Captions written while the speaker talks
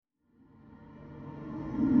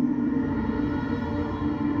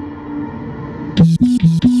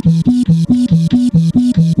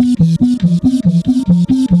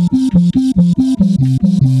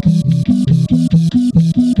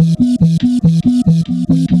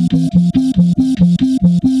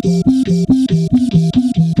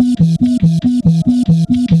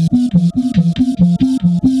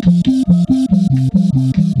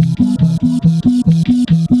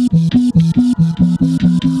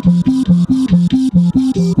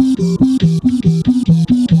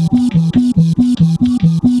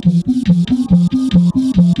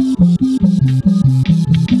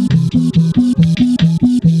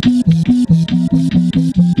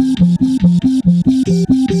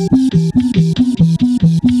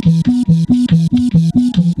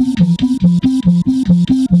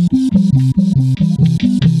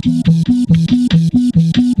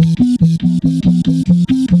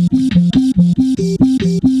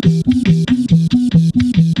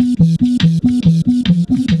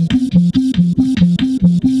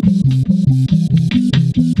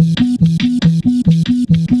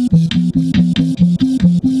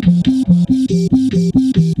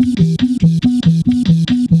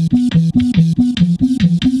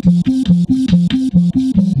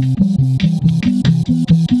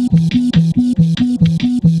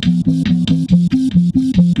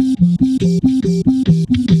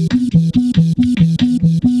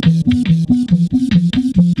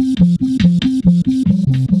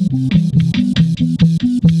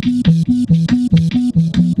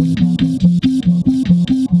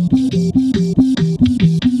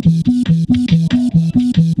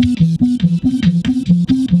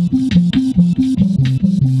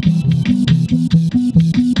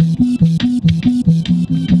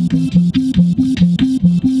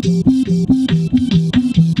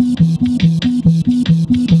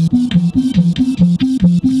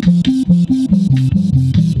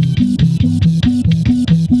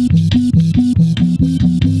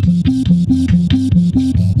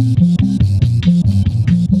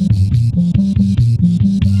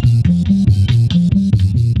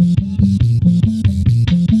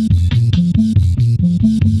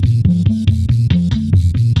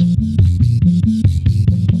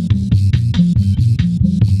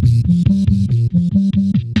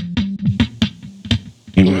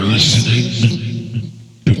You are listening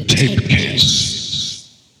to Tape Case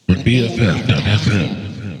on BFF.FM.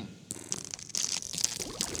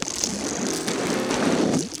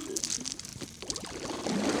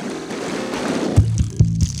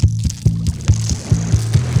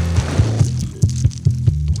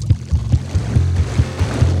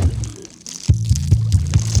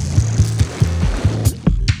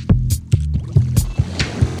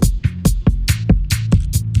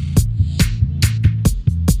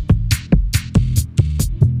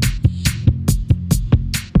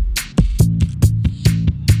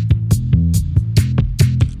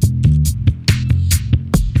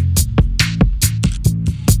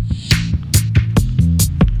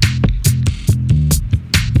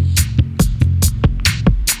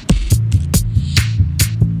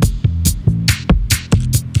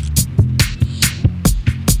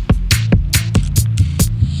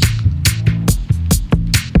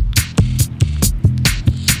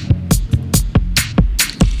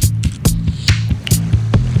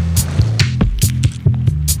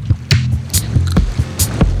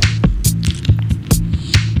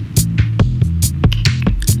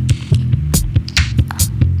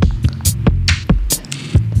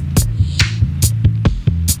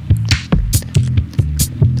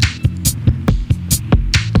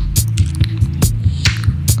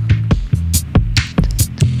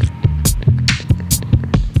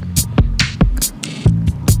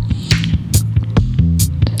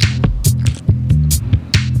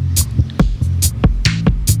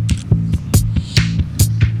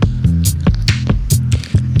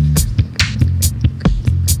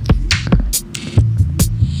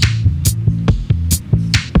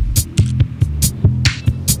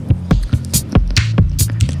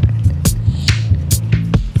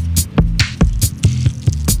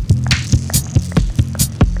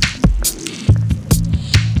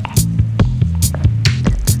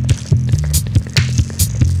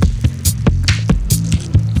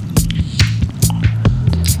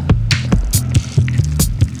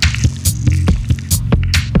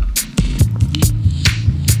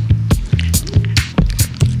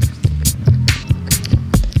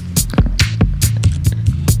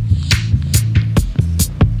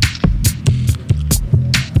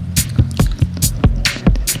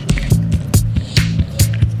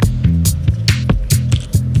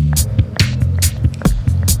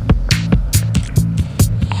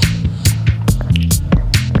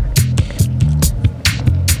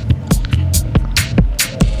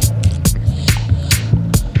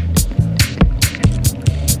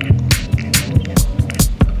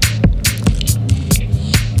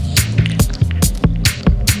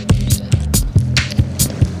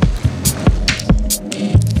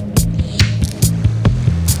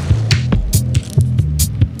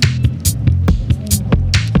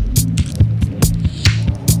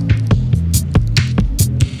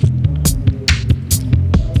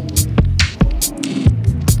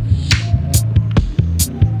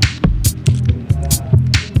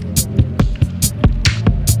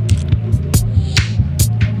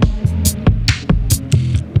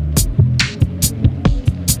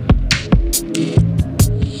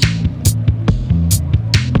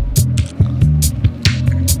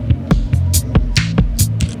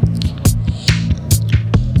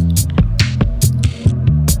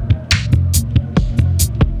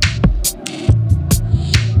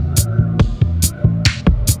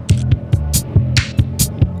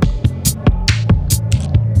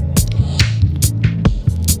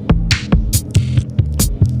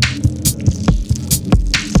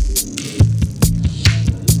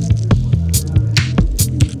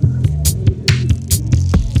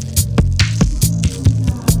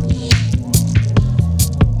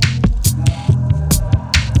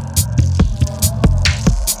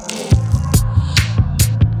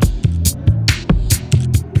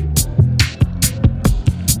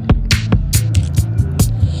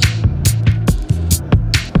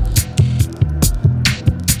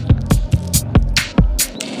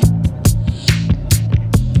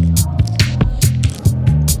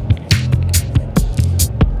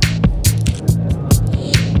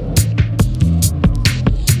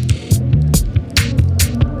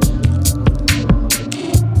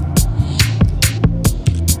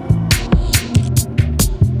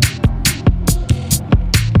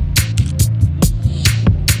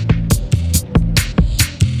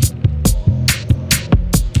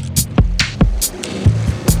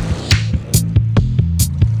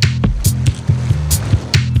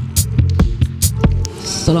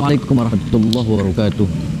 Assalamualaikum warahmatullahi wabarakatuh.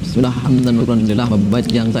 Bismillahirrahmanirrahim. Babat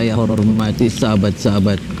yang saya hormati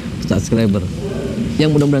sahabat-sahabat subscriber,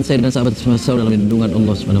 yang mudah-mudahan saya dan sahabat semua selalu dalam lindungan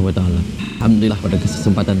Allah Subhanahu wa taala. Alhamdulillah, pada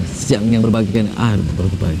kesempatan siang yang berbahagia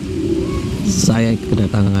berbahagia, saya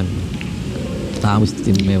kedatangan tamu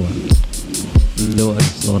istimewa. Beliau adalah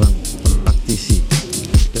seorang praktisi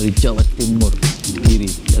dari Jawa Timur, diri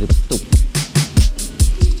dari Petuk,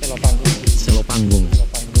 Selo Panggung.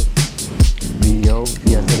 Beliau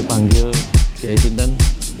biasa dipanggil Kiai Sinten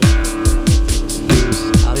Gus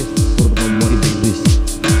Arif Purnomo Idris.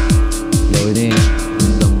 Beliau ini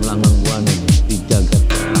sudah melanglang buana di jagat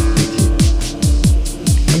praktisi.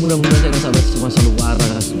 Dan mudah-mudahan saya sahabat semua selalu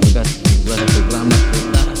waras, bergas, beramat,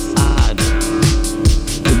 berasad,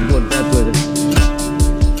 berbuat baik.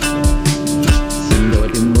 Sing Jawa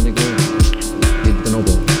Timur itu di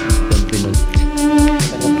Tenobo dan Pinang.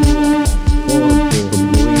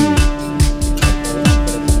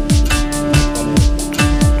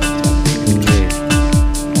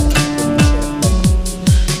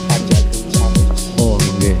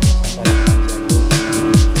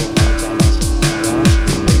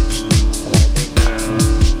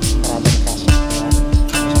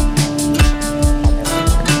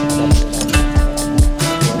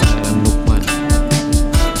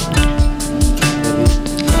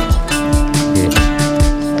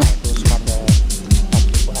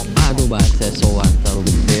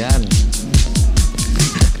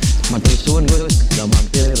 Matusun gue sudah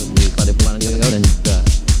mampir di Padepokan Riau dan juga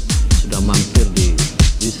sudah mampir di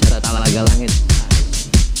wisata Talaga Langit.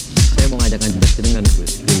 Saya mau ngajak dengan gue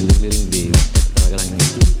keliling di Talaga Langit.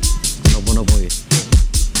 Nopo-nopo ya.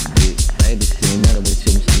 Saya di sini ada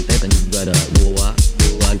museum santai dan juga ada gua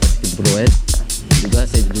di Broes. Juga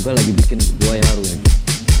saya juga lagi bikin gua yang baru nih.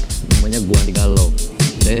 Namanya Gua di Galau.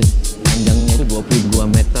 Panjangnya itu 22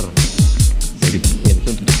 meter. Saya bikin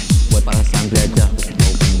itu buat para santri aja.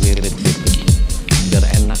 Wirid gitu, biar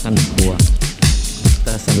enak kan gua.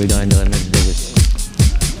 Kita sambil jalan-jalan aja guys.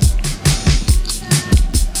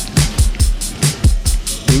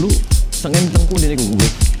 Dulu sengen tengku di gue.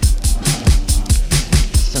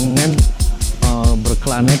 Sengen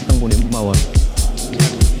berkelana tengku di bawah.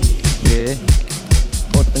 Oke.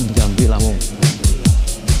 Oh teng Jambi Lampung.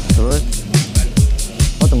 Terus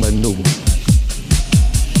teng Bandung.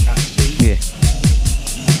 Iya.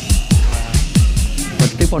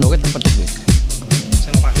 Berarti pondoknya tempat itu.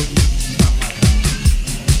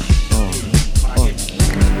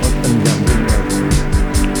 Jambi.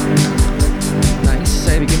 Nah ini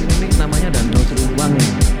saya bikin ini namanya Danau Siliwangi.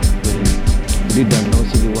 Jadi Danau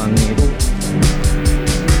Siliwangi itu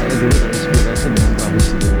saya dulu terinspirasi dengan Prabu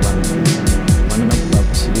Siliwangi. Mana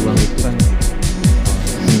Prabu Siliwangi itu kan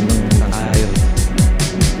seneng tentang air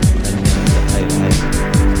dan menjaga air.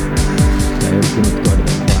 Saya bikin itu ada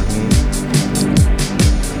pelangi.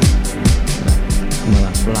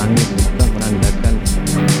 Malah pelangi bukan menandakan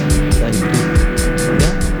kita hidup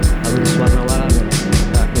ya harus warna-warni.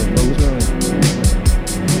 Nah, bagus banget.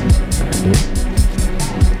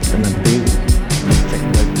 Kita nanti cek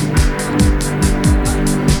lagi.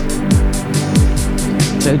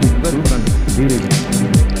 Saya juga dulu kan sendiri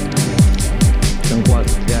yang kuat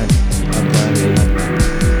ya apa lihat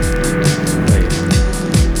baik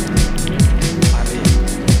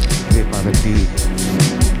Pare diri.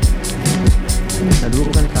 Nah dulu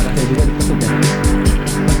kan kakak saya juga di Petuk ya.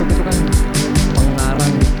 Petuk itu kan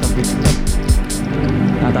pengarang kitab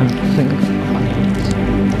Nathan Seng.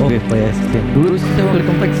 Oke, Pak Yasin. Dulu saya waktu di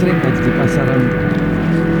kompleks sering ngaji di pasaran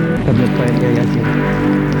kabinet Pak Yasin.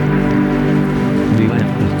 Di banyak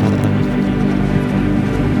catatan.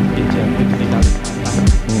 Di Jambi tinggal.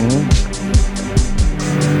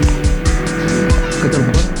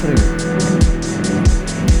 Keterbukaan sering.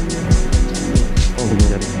 Oh,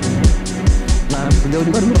 benar. Nah, beliau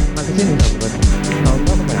juga dulu pernah kesini sahabat. Tahu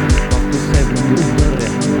apa ya? Waktu saya belum youtuber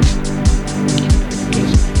ya.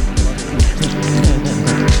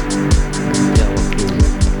 Ya waktu.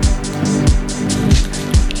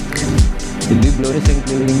 Jadi beliau ini sering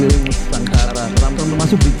keliling-keliling Nusantara. Terlampau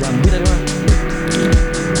masuk di Jambi dari mana?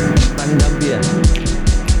 Tan Jambi ya.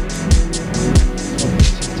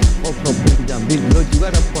 Oh, provinsi Jambi. Beliau juga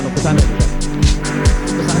ada pondok pesantren.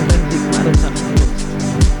 Pesantren Hikmah dan pesantren.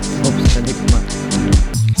 Oh, pesantren Hikmah.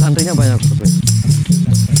 Santrinya banyak tuh.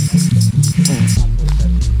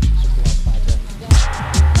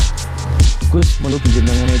 Gus, menurut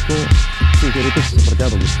jenengan itu sihir itu seperti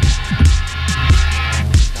apa, Gus?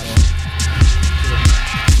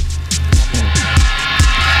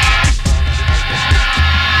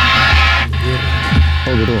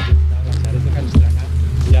 Oh gitu. Itu kan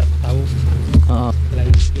biar tahu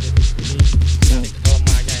selain spiritus ini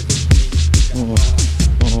kelemahan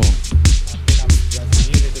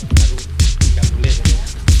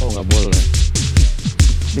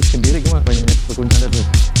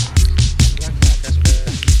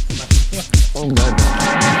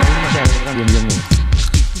diam-diamnya.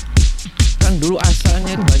 Kan dulu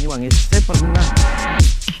asalnya itu Banyuwangi. Saya pernah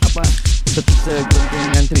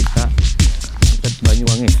segelintir cerita santet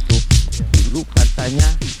Banyuwangi itu dulu katanya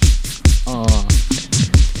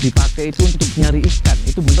dipakai itu untuk nyari ikan.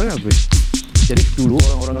 Itu bener nggak gue? Jadi dulu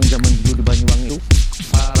orang-orang zaman dulu di Banyuwangi itu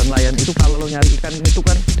para nelayan itu kalau nyari ikan itu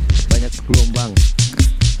kan banyak gelombang.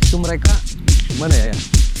 Itu mereka gimana ya?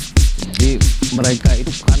 Jadi mereka itu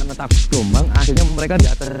karena takut gelombang, akhirnya mereka di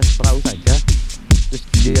atas perahu saja. Terus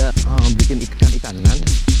dia bikin ikan-ikanan.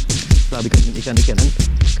 Setelah bikin ikan-ikanan,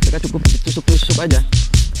 mereka cukup ditusuk-tusuk aja.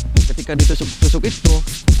 Ketika ditusuk-tusuk itu,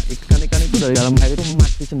 ikan-ikan itu dari dalam air itu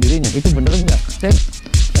mati sendirinya. Itu bener nggak? Saya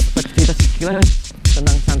dapat cerita sekilas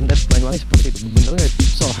tentang santet Banyuwangi seperti itu. Bener nggak?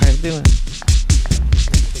 Soheh itu.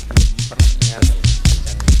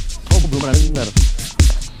 Oh, belum pernah dengar.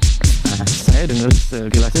 Nah, saya dengar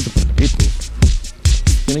sekilasnya seperti itu.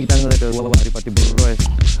 Ini kita ngeliat ke Wabah Adipati Boroes.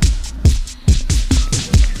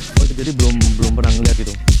 Oh, jadi belum pernah ngeliat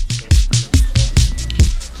gitu.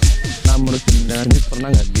 Nah, menurut sebenarnya pernah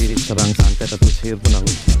nggak diserang santet atau sihir pernah?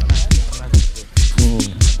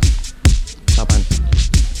 Kapan?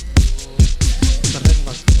 Sering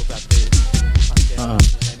waktu obati pasien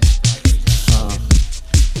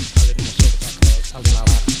saling musuh atau saling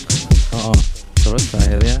lawan. Terus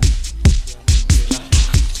akhirnya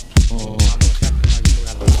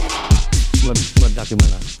meledak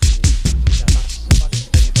gimana? Di atas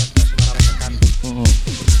dan itu ada suara ledakan.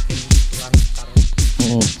 Tulang taruh.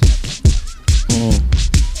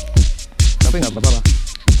 Tapi nggak apa-apa lah.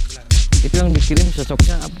 Itu yang dikirim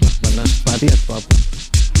sosoknya apa? Banaspati atau apa?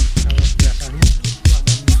 Kalau biasanya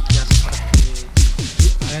ya seperti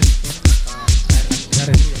air atau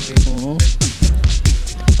air itu yang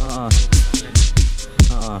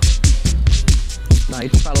Nah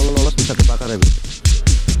itu kalau lolos bisa kebakar ya Bu?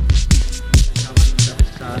 kalau tidak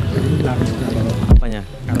bisa hilang kalau Apanya?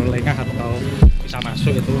 lengah atau bisa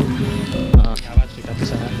masuk itu nyawa juga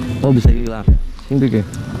bisa. Oh bisa hilang. Sing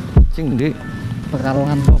di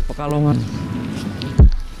Pekalongan. Oh Pekalongan.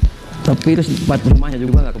 Tapi itu tempat rumahnya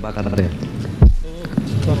juga nggak kebakar ya?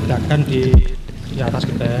 Itu ledakan di atas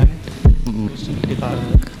genteng. Sekitar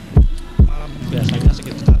malam biasanya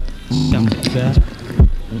sekitar jam 3.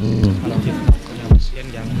 Kalau kita punya pasien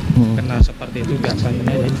yang kena seperti itu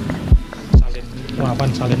biasanya ya saling lawan,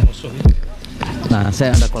 saling musuh. Nah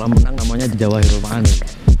saya ada kolam renang namanya Jawahirul Ma'ani.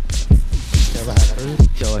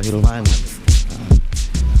 Jawahirul Ma'ani.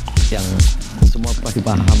 Yang semua pasti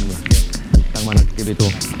paham lah tentang manakib itu.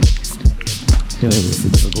 Ini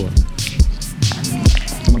itu gua.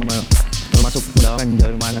 Teman-teman termasuk mendawakan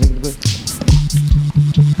Jawahirul Ma'ani gitu gue.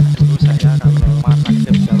 Dulu saya kalau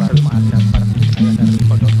manakib Jawahirul Ma'ani dapat saya dari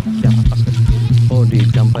pondok yang atas Gede. Oh di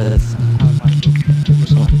Jampes. Almarhum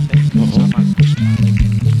Gus Latif sama Gus Malik.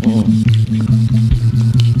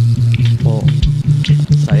 Oh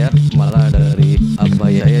saya malah dari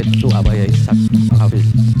abaya itu Abaya Ishak Hafiz.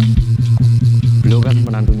 Beliau kan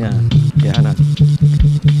menantunya ya anak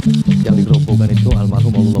yang digerobokkan itu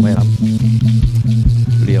almarhum Allah Meram.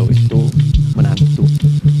 Beliau itu menantu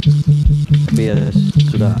tapi ya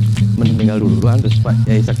sudah meninggal duluan. Terus Pak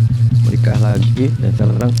Yai Ishak menikah lagi dan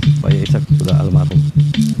sekarang Pak Yai Ishak sudah almarhum.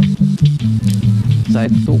 Saya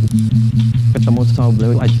itu ketemu sama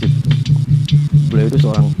beliau wajib. Beliau itu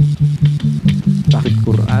seorang tahfidz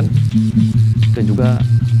Quran dan juga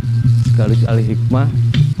sekaligus ahli hikmah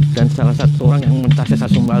dan salah satu orang yang mentahsis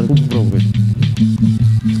Asmaul Kubro.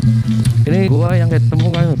 Ini gua yang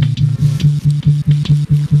ketemu kan.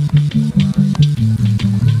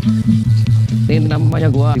 Ini namanya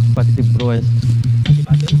gua Adipati Boroes.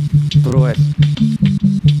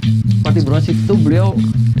 Adipati Boroes itu beliau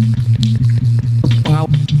pengawal,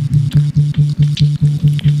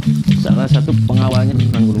 salah satu pengawalnya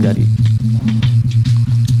Sunan Gunung Jati.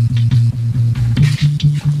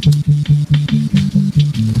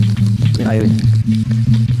 Ini airnya.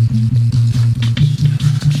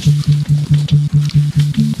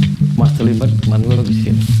 Mas terlibat manual di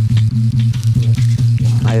sini.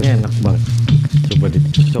 Airnya enak banget.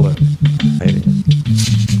 Coba airnya.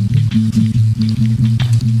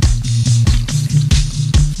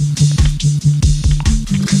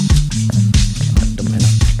 Adem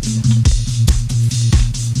enak.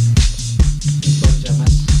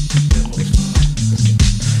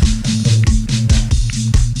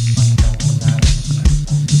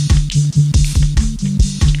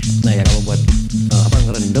 Nah ya kalau buat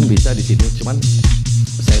ngerendam bisa di sini, cuman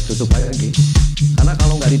saya tutup aja lagi. Karena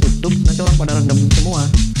kalau nggak ditutup nanti orang pada rendam semua.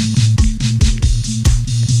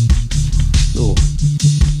 Tuh.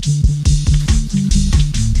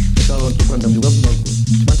 Jadi kalau untuk rendam juga bagus.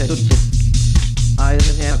 Cuman saya tutup.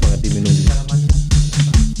 Airnya enak banget diminum.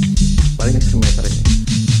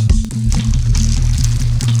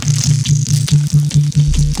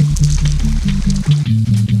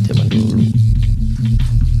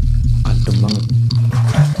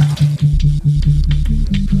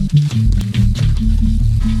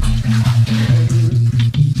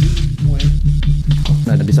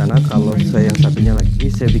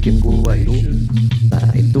 saya bikin gua itu,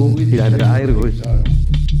 nah itu tidak ada air Gus.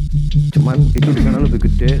 Cuman itu di sana lebih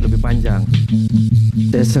gede, lebih panjang.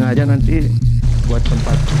 Saya sengaja nanti buat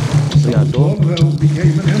tempat Riyadhah, buat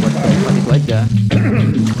tempat itu aja.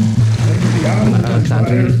 Anak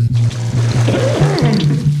santri.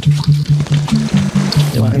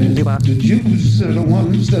 Wah, ini Pak. The Jews are the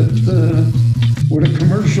ones that were the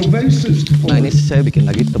commercial basis for Nah ini saya bikin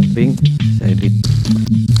lagi tebing, saya edit.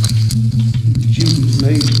 Jews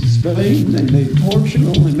made Spain, they made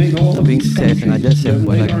Portugal, they made all of Tebing these saya sengaja countries. saya Then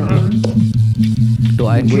buat later lagi. on,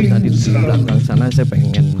 Doain gue tadi di belakang sana saya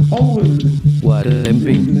pengen Poland buat in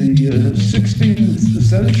camping the 16th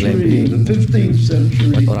century, the 15th century,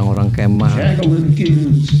 buat orang-orang kemah. Jagelin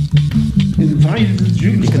kings invited the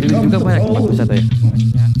Jews to Kediri come juga to banyak tempat Poland. wisata ya.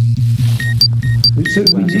 We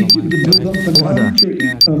said we need you to build up the Oh, ada. country,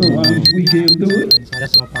 otherwise we can't do it. Dan saya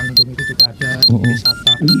selama panggung itu juga ada Mm-mm.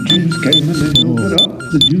 wisata. And the Jews came and they built it up.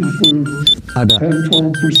 The Jews were Ada.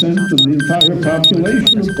 10-12% of the entire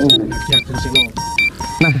population of Poland. Di Agung Silo.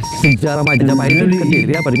 Nah sejarah Majapahit itu di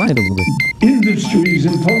Kediri apa di mana itu Gus? Industries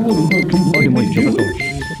in Poland were Oh di completely Mojokerto.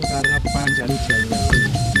 Jewish. Itu karena Panjalu Jaya.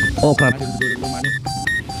 Oh kerap.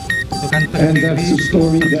 Itu kan And that's a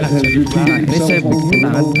story that has Nah repeated ini saya itself over bikin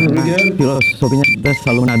and over karena again. filosofinya kita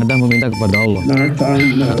selalu menadah meminta kepada Allah. In our time,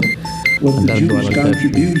 what the Antar dua Jewish lantai.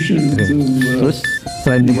 contribution Oke. to Terus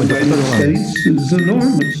selain di the Mojokerto United di mana? States is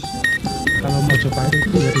enormous kalau Mojopahit itu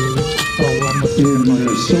dari terowongan in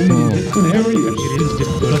Mojokerto. so many different areas. Kiri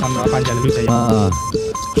dulu sama Panjalu Jaya. Ah,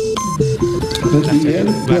 But the end,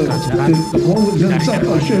 the Poland themselves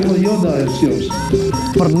are Shelo Yoda is yours.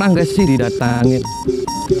 pernah nggak sih didatangi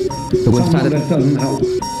kebun Someone sawit? that doesn't help.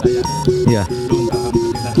 Iya.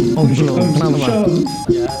 Oh Push belum. comes Kenapa to Pak? shove,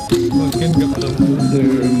 Mungkin belum there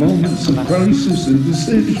are moments of crisis and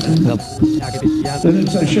decision. Nggak. ya Then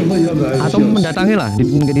it's a Shelo Yoda is Atau yours. mendatangi lah,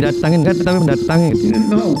 nggak didatangin kan, tapi mendatangi. You didn't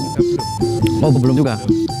know. Oh belum juga.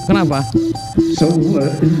 Kenapa? So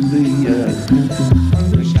in the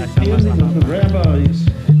understanding of the rabbis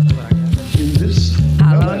in this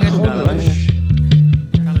Halangnya sudah halangnya.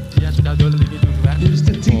 kalau dia sudah dulu ini duluan is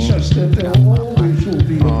to teach us that there always will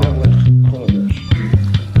be a Melech Chodesh,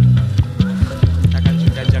 kita kan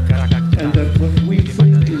sudah jaga raga kita. and that what we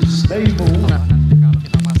think is stable Nanti kalau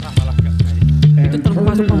kita masalah malah nggak baik. Itu and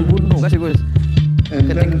termasuk permanent pembunuh nggak sih Gus? and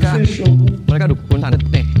ketika- beneficial, Mereka dukun santet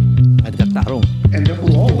nih, ajak tarung. and that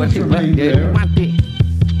will always Tiba-tiba remain dia itu there mati.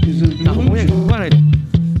 is an Nah hukumnya illusion, gimana itu?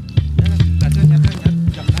 Belajar nyata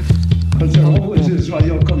jangan because there always is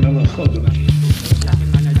Vayokam Melech Chodesh, yakin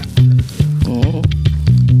hanya yang Hmm.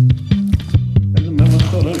 and the Melech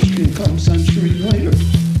Chodesh can come centuries later.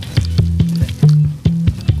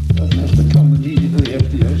 Doesn't have to come immediately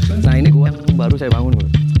after Yosef. Nah ini gua yang baru saya bangun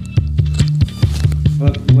Gus.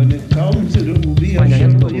 But when it comes, it will be Panjangnya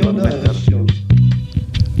Hashem 20 Yoda meter. as Yosef.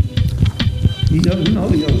 He doesn't know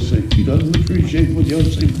Yosef. He doesn't appreciate what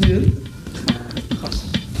Yosef did.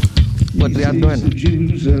 He Buat Riyadhah, sees the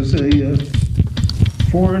Jews as a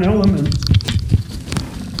foreign element.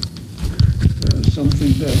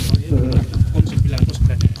 Something that hukum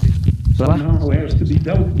 99 Salah? somehow has to be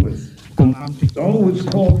dealt with. Hukum. It's always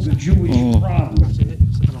called the Jewish problem.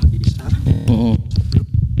 setelah Isa Hmm.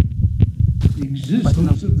 The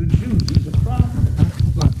existence of the Jews is a problem.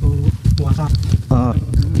 waktu puasa Ah,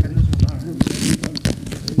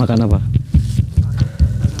 makan apa?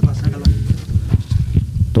 puasa kalau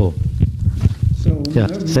Tuh. So Ya,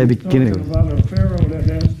 whenever saya we're bikin talking itu. about a pharaoh that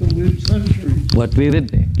has to live centuries. Buat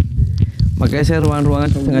wirid nih. Makanya saya ruangan-ruangan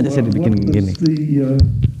sengaja saya dibikin what gini. is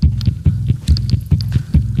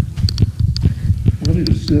what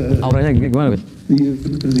is Auranya gimana Gus?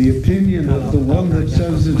 the opinion of the one that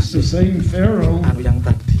says it's the same pharaoh? anu yang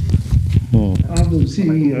tadi Hmm. How does he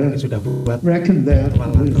sudah buat reckon that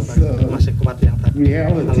with masih kuat yang tadi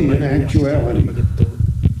reality and actuality? begitu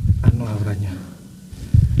anu auranya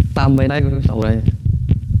Tambahin aja Gus auranya.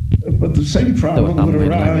 But the same problem Tahu, would tambahin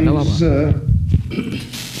lagi, nggak arise.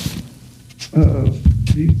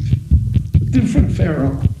 The different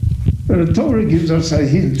pharaoh. But the Torah gives us a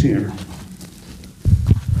hint here.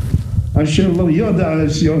 Asher lo yoda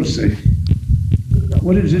es Yosef.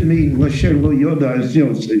 What does it mean? Asher lo yoda es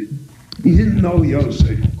Yosef. He didn't know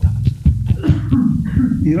Yosef.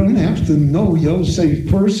 You don't have to know Yosef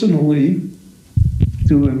personally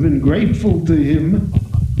to have been grateful to him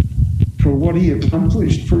for what he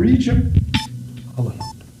accomplished for Egypt.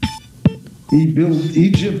 He built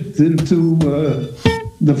Egypt into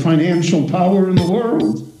the financial power in the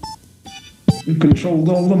world. He controlled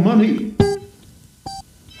all the money.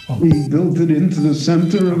 He built it into the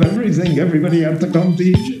center of everything. Everybody had to come to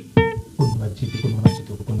Egypt.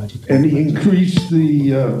 And he increased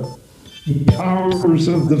the powers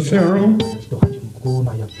of the Pharaoh.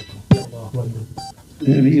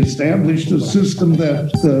 And he established a system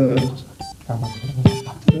that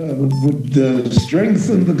would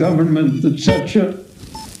strengthen the government, etc.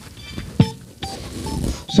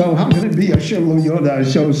 So how can it be Hashem lo yoda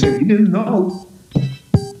Yosef? He didn't know.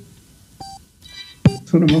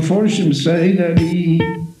 So the Meforshim say that he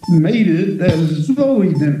made it as though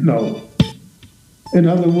he didn't know. In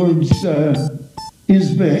other words,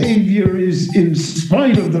 his behavior is in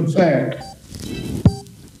spite of the fact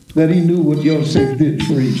that he knew what Yosef did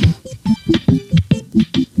for Egypt.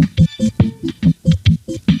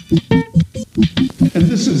 And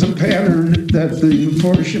this is a pattern that the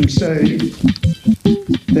Meforshim say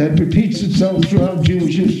that repeats itself throughout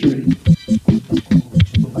Jewish history.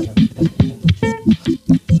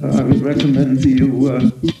 I would recommend to you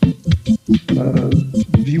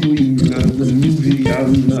viewing the movie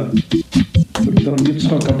on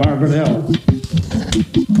Yitzchak Abarbanel.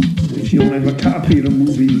 If you don't have a copy of the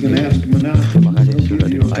movie, you can ask Menachem. Terima kasih sudah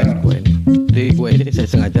di-file kue ini. Di kue ini saya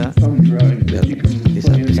sengaja biar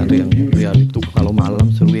tulisan itu yang biar itu kalau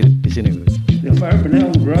malam seru di sini. Dan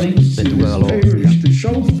juga kalau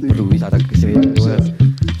perlu wisata ke sini juga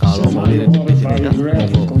kalau mau lihat di sini ya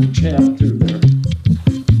monggo.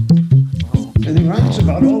 And he writes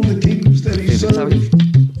about all the kings that he served.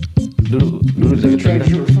 He was the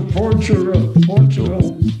treasurer for Portugal.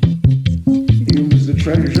 He was the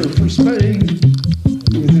treasurer for Spain.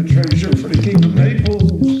 He was the treasurer for the king of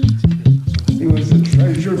Naples. He was the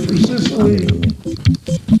treasurer for Sicily.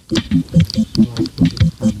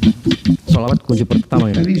 Salawat kunci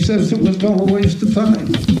pertama ya. And he says it was all a waste of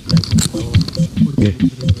time. Okay.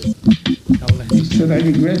 He said, I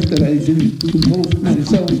regret that I didn't devote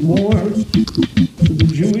myself more to the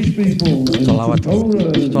Jewish people and Salawat. to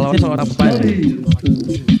Torah, Salawat apa study,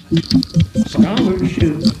 to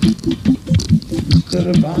scholarship, instead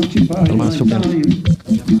of occupying my Termasuk yang- time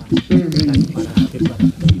serving. He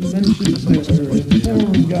mentions there a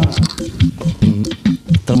foreign God.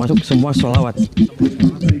 Termasuk semua salawat.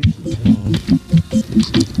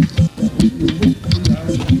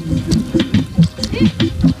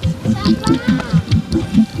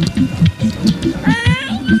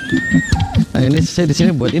 Nah, ini saya di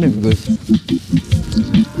sini buat ini Gus.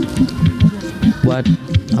 Buat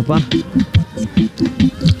apa?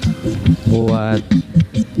 Buat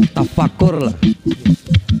tafakur lah.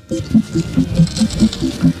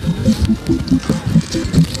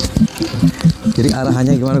 Jadi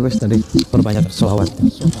arahannya gimana Gus tadi? Perbanyak sholawat.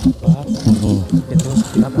 Itu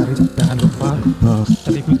setiap hari jangan lupa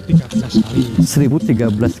 1013 kali.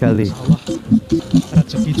 1013 kali. Allah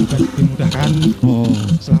rezeki juga dimudahkan.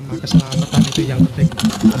 Selama keselamatan itu yang penting.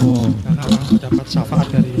 Karena orang mendapat syafaat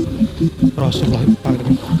dari Rasulullah itu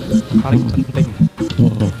paling penting.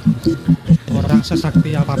 Orang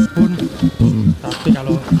sesakti apapun, tapi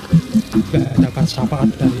kalau nggak dapat syafaat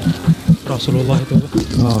dari Rasulullah itu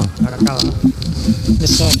bakal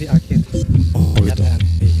nyesel di akhir.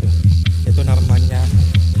 Gitu. Itu namanya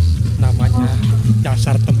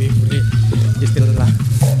dasar tembimburi, istilah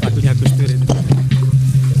lagunya Gus Dur itu.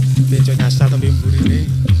 Benjo nyasar tembimburi ini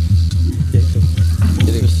yaitu.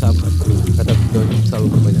 Jadi sahabat kata beliau selalu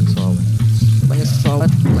berbanyak sholawat. Banyak sholawat,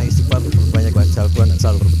 banyak istighfar, banyak baca Al-Quran dan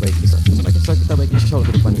selalu berbaiki. Semakin kita baiki sholawat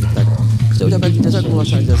ke depan kita. Saya ucapkan jazakumullah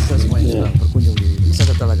khairan jasa semuanya sudah berkunjung di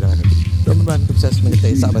wisata Talaga. Mudah-mudahan sukses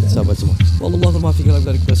menyertai sahabat-sahabat semua. Wallahu muwaffiq ila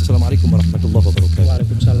dzalik. Assalamualaikum warahmatullahi wabarakatuh.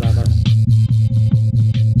 Waalaikumsalam.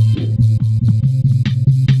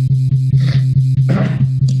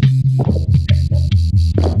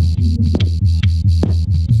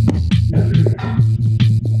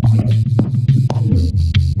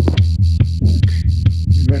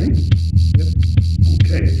 Ready? Yep.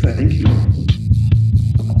 Okay, thank you.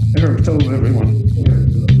 Eric told everyone.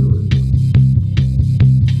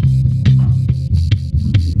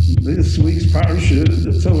 This week's parsha,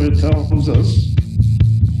 the Torah tells us,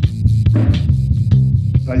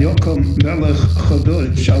 Vayokom melech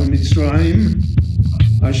chodesh al Mitzrayim,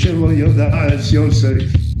 asher lo yoda es Yosef.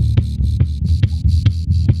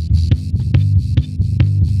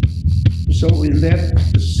 So in that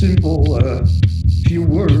simple few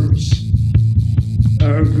words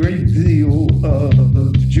are a great deal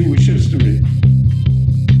of Jewish history,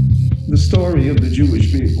 the story of the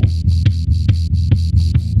Jewish people.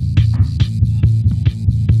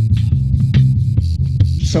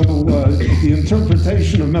 So the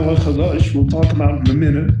interpretation of Melech Hadosh we'll talk about in a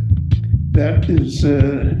minute. That is,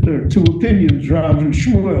 there are two opinions, Rav and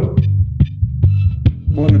Shmuel.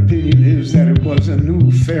 One opinion is that it was a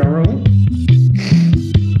new pharaoh.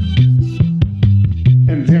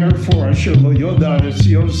 therefore Asher lo yodas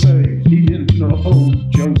Yosef, he didn't know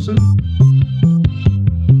Joseph,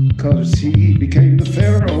 because he became the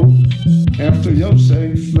Pharaoh after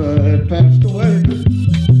Yosef had passed away.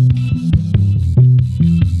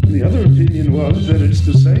 And the other opinion was that it's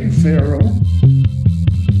the same Pharaoh,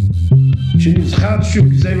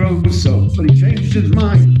 but he changed his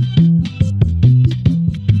mind.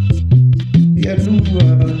 He had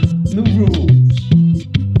new rules,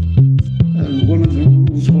 and one of the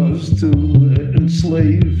rules was to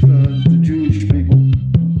enslave the Jewish people.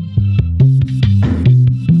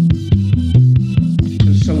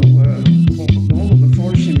 So all of the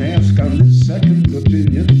forcing ask on this second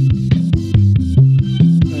opinion,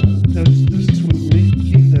 this would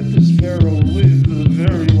mean that this Pharaoh lived a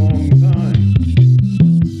very long time,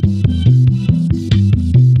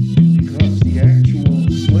 because the actual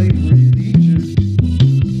slavery in Egypt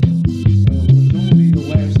was only the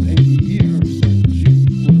last 80 years that the Jews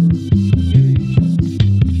were in Egypt.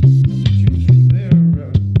 And the Jews were there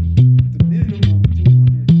at the minimum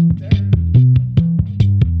 210.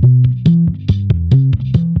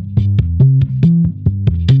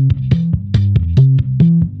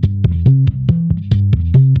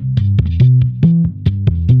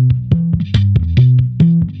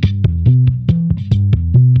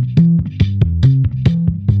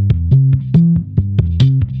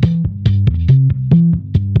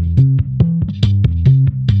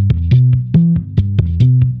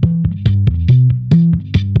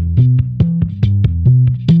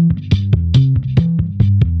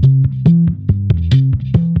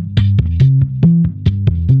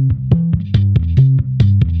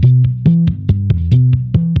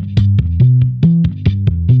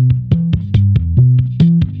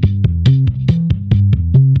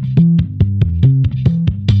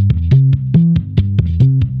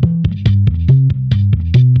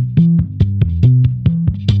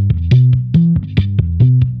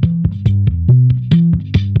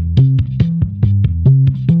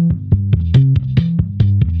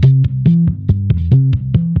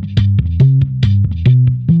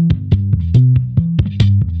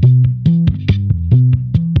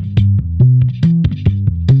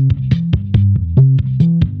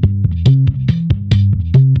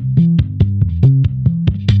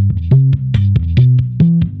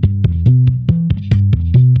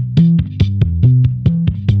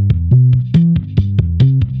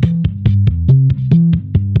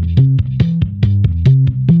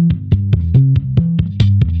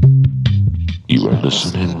 You are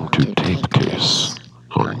listening to Tape Case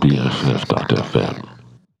on BFF.FM.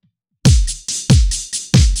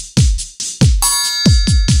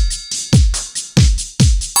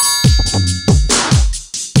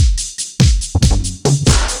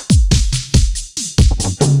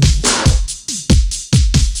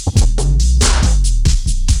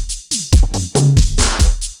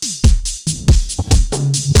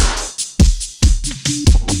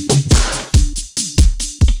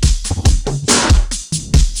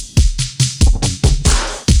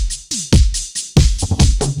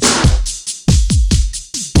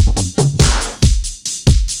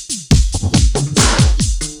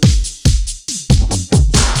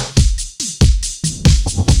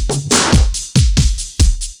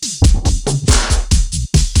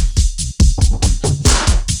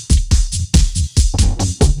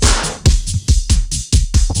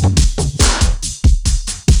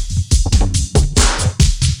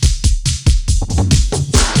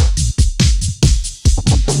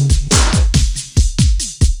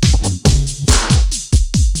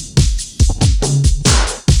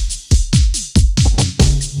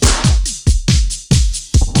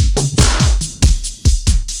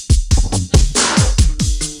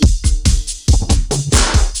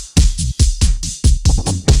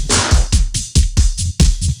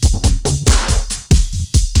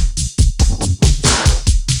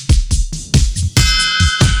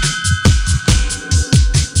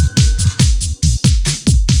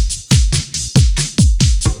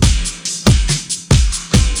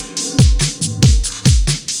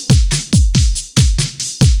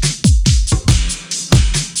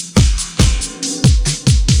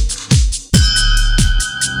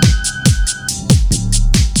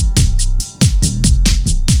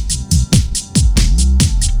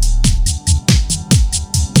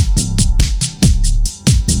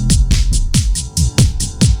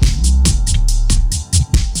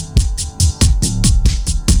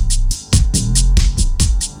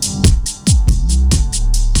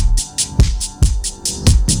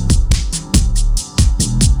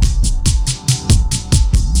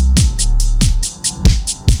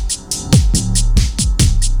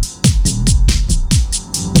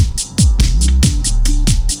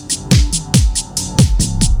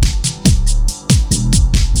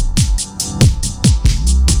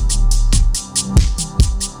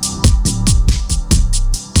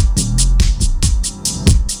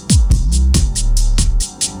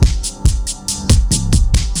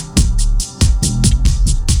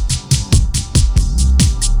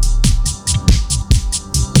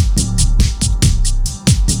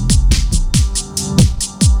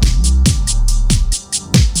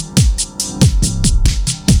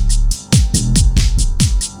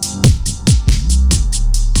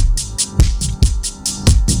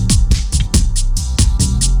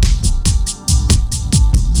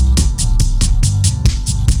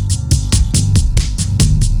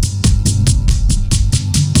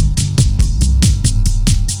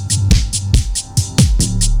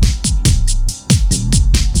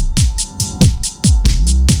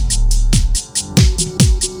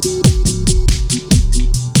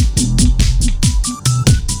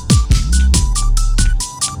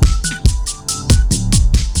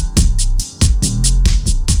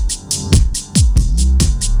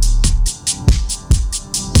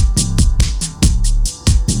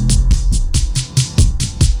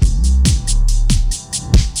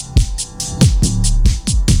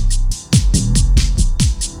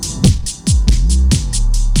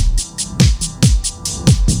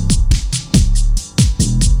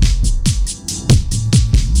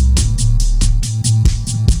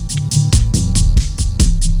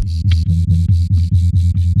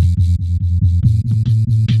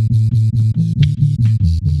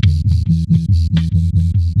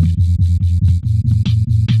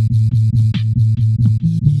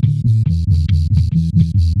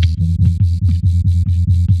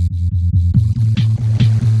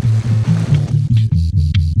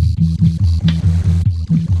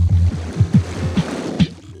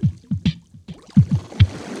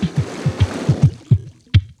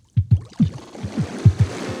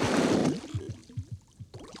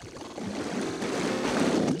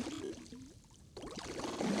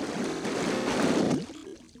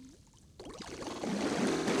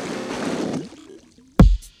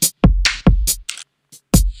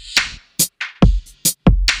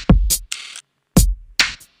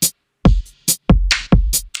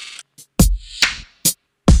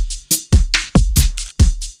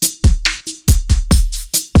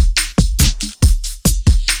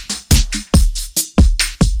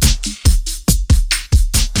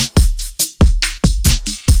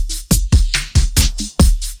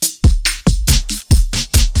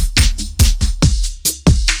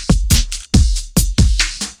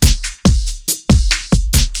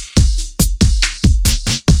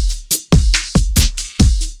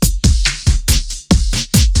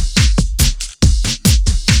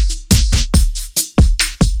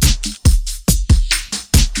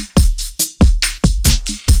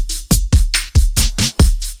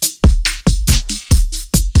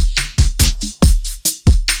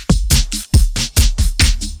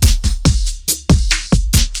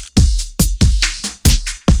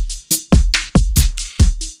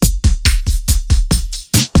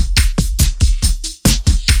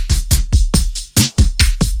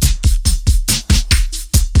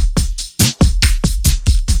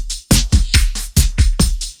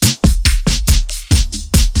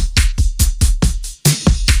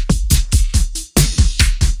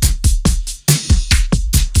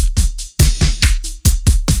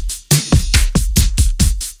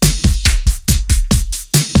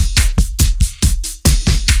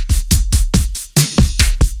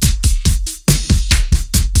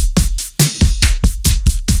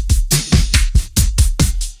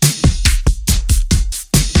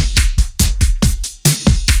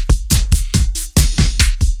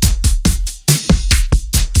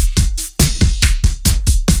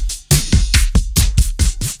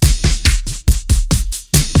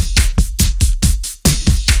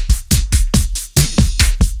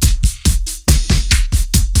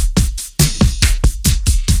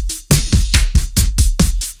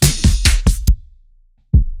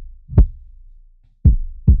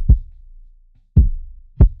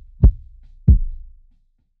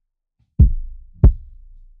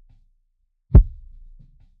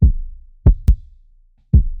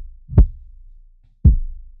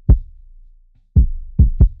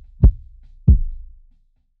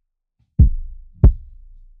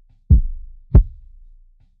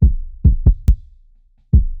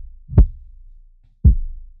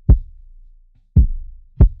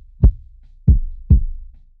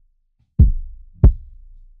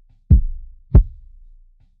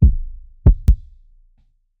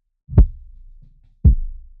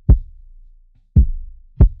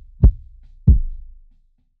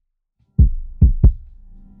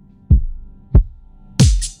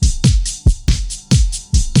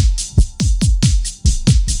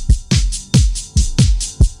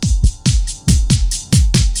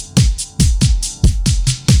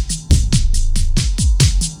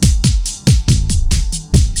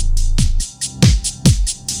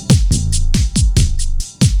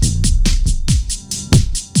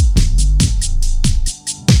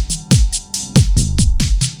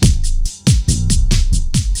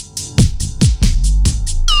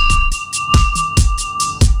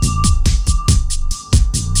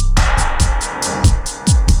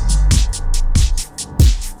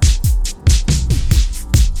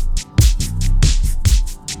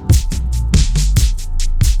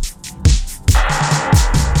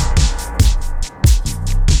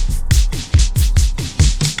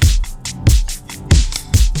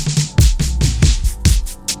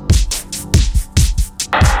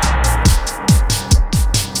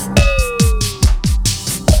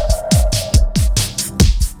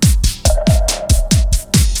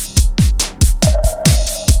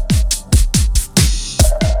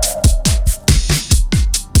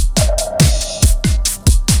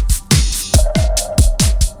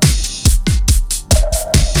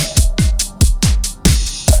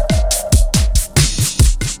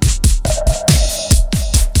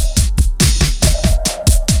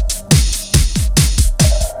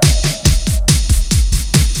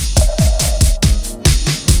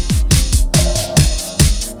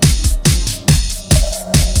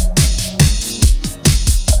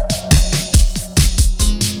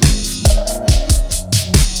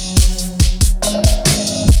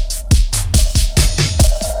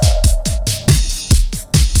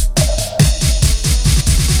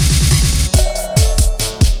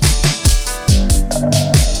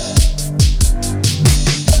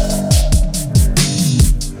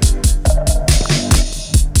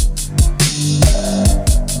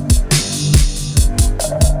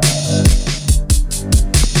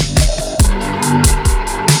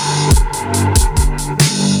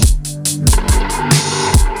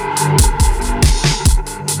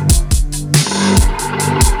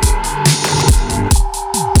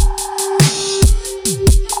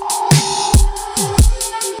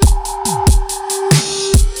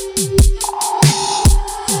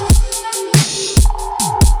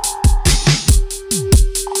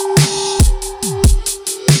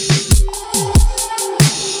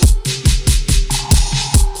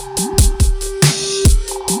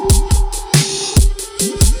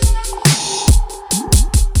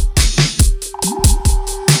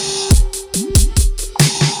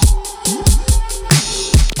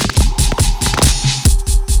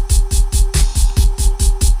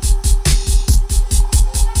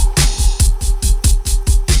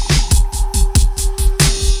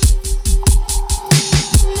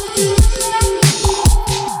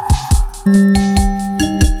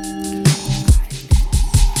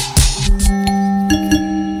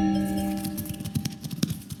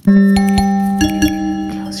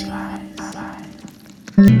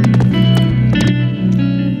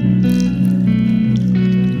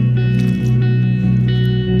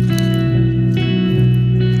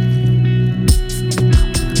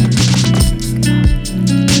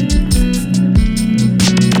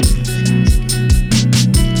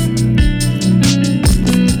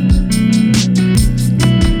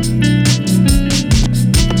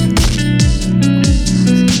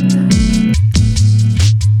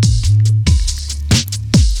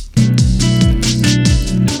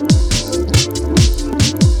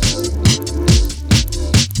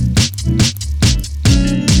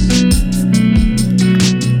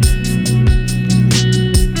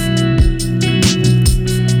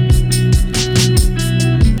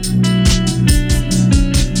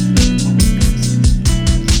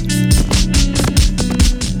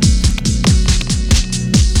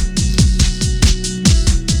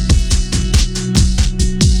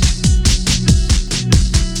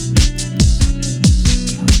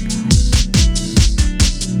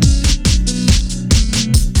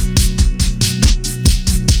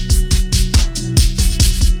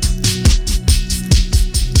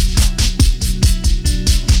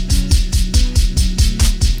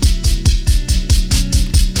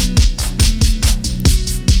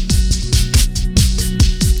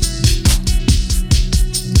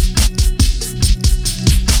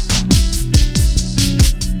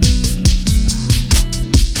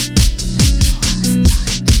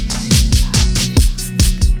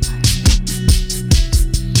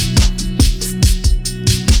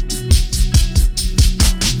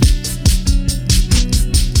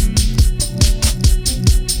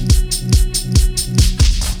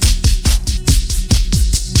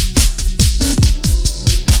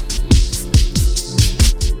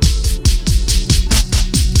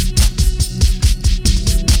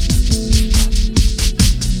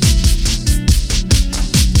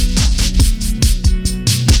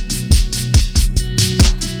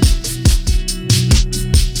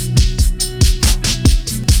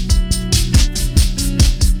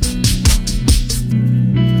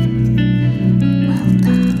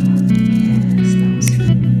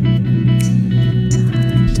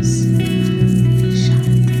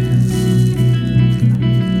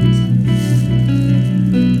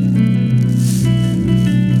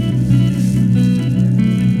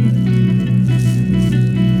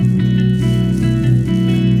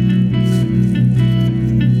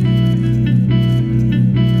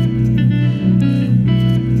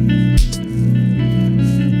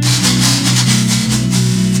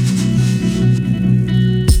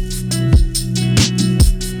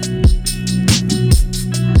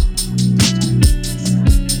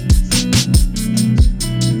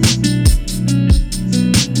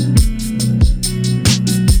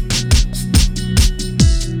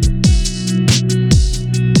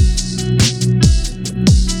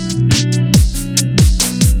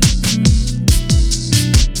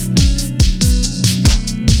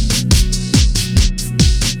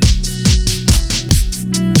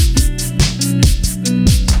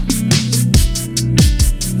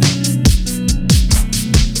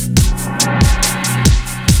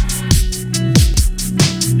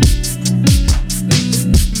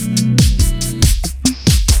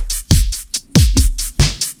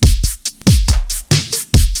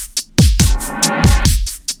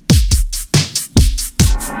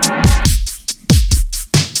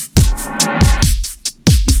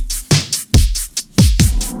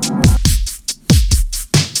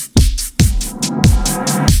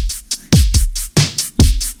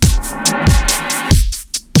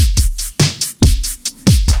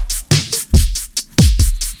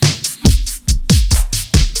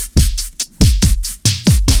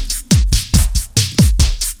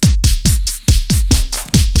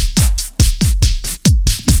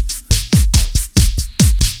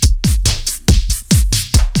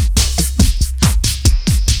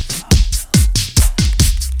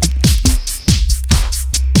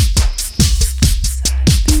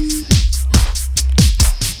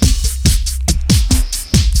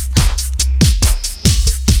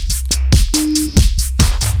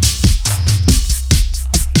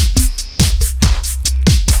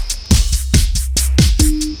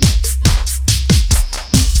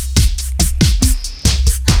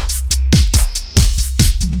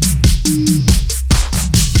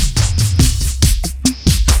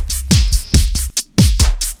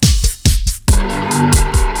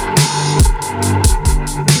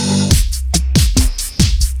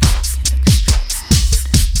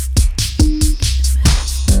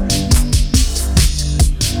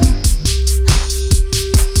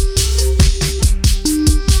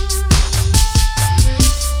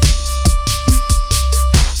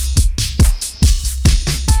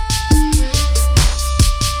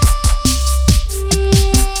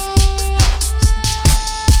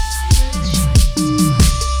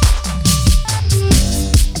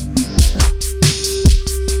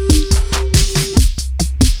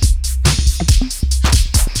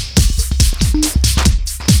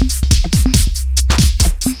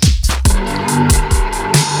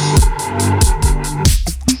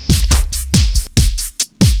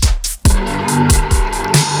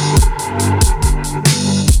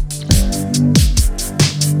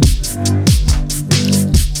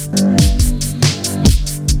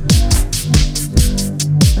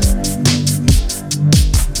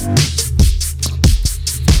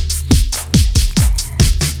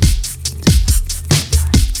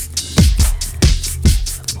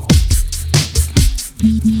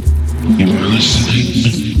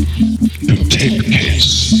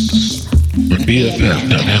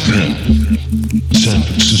 BFF.FM, San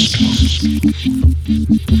Francisco.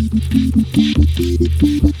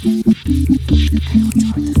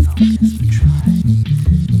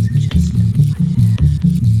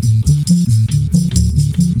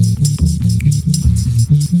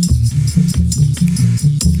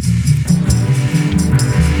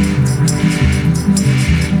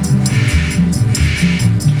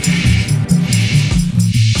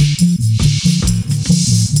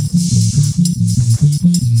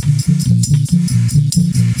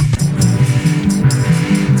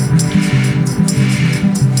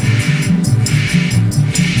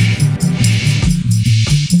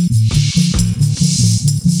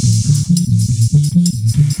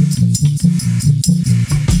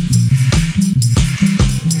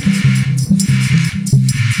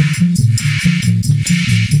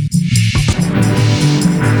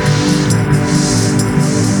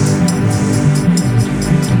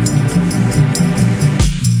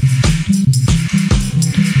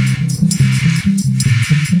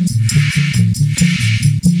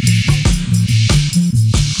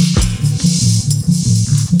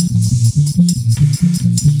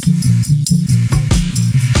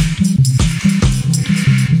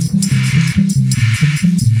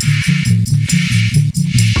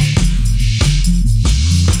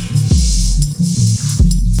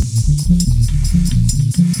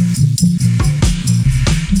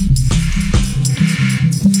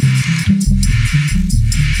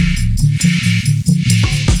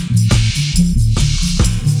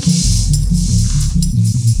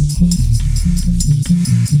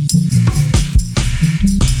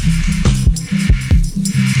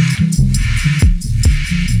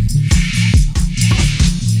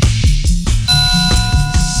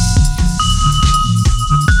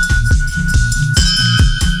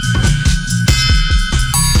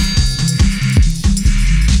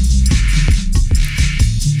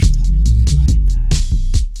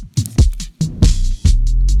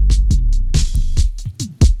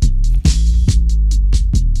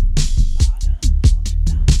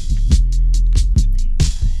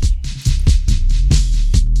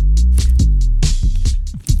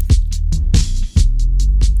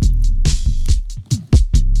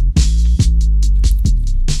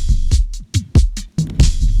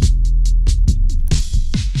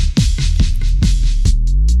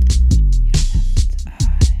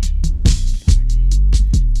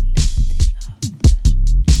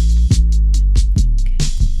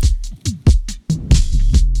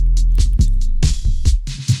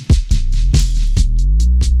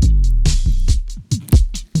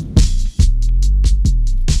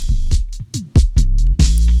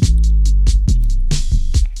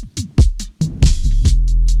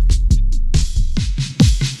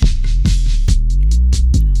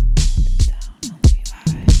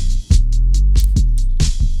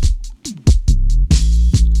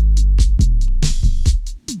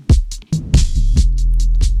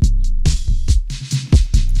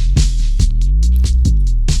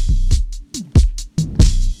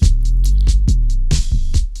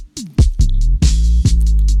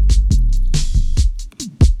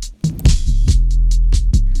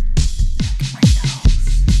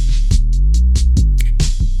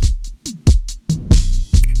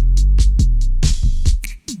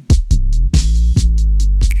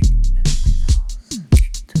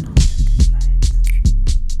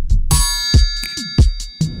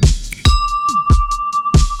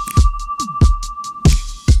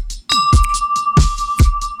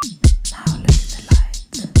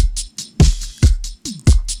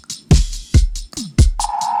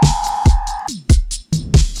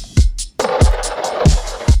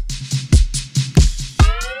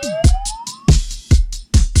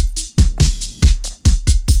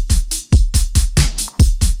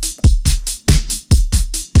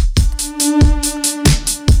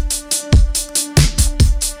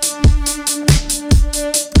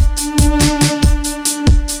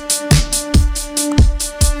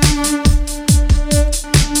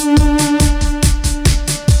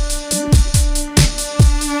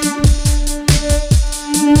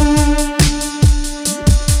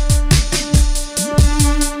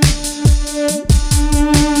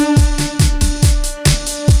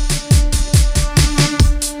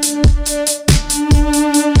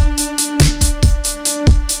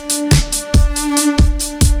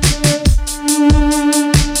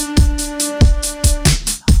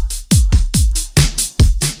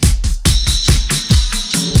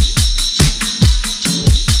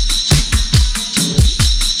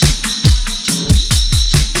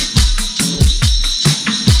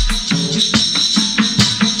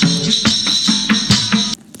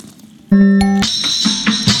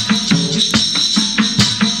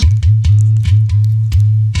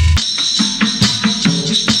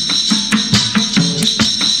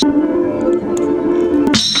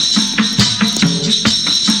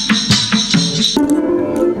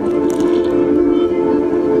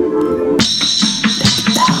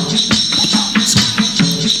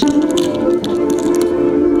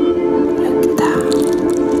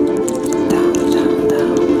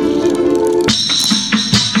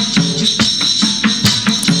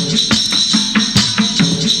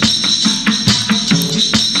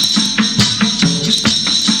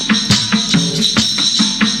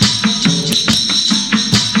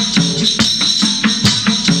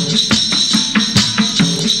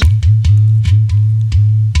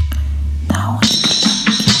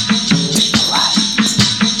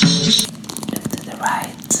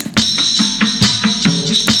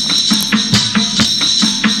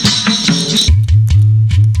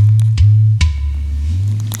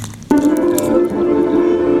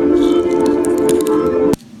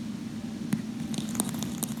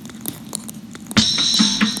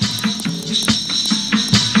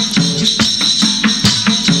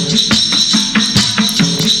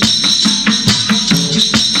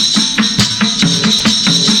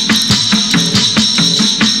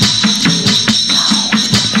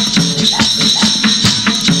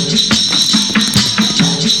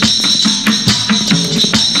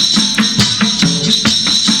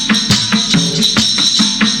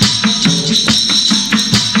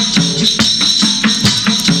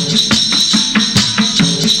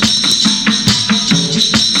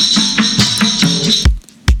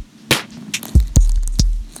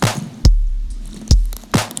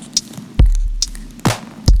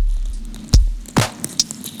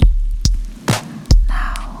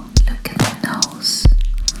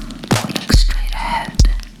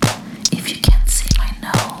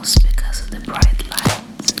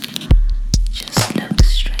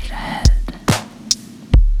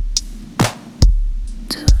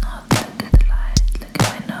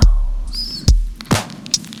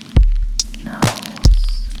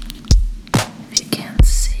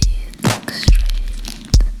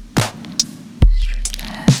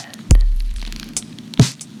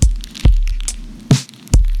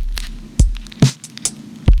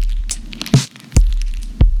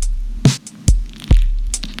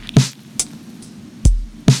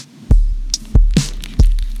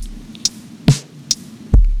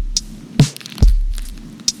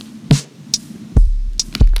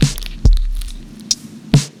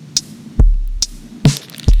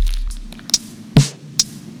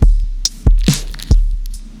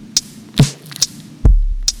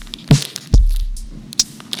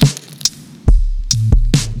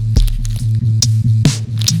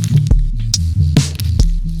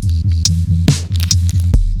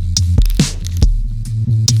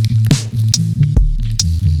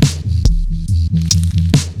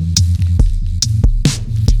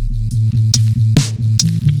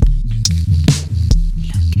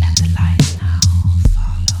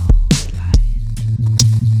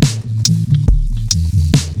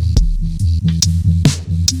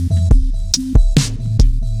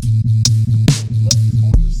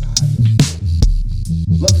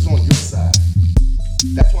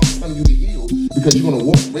 because you're gonna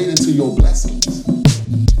walk right into your blessings.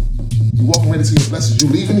 You walk right into your blessings. You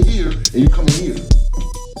leaving here and you coming here.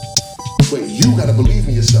 But you gotta believe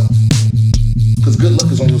in yourself, because good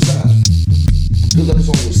luck is on your side. Good luck is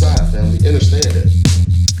on your side, family. Understand that.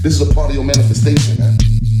 This is a part of your manifestation, man.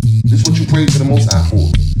 This is what you prayed to the Most High for.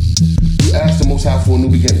 You asked the Most High for a new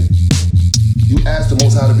beginning. You asked the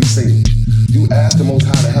Most High to be saved. You asked the Most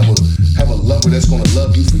High to have a lover that's gonna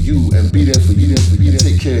love you for you and be there for you, and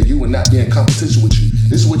take care of you and not be in competition with you.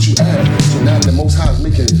 This is what you asked. So now that the Most High is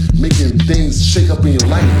making things shake up in your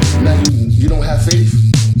life, now you don't have faith.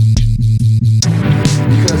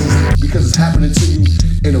 Because it's happening to you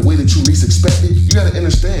in a way that you least expected. You gotta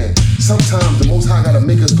understand, sometimes the Most High gotta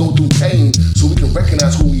make us go through pain so we can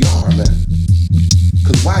recognize who we are, man.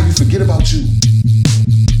 Cause why? You forget about you.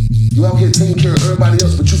 You out here taking care of everybody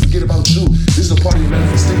else, but you forget about you. This is a part of your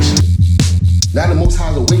manifestation. Now the Most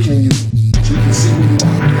High is awakening you so you can see who you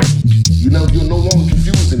are. You're no longer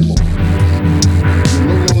confused anymore. You're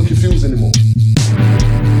no longer confused anymore.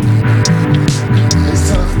 It's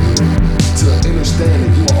time for you to understand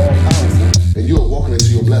that you are all powerful and you are walking into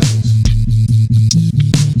your blessings.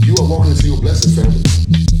 You are walking into your blessings, family.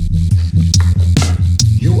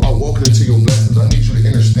 You are walking into your blessings. I need you to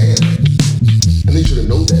understand that. I need you to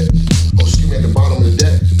know that. Oh, excuse me, at the bottom of the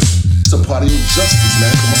deck. It's a part of your justice,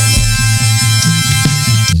 man. Come on, man.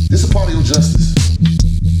 This is a part of your justice.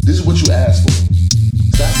 This is what you asked for.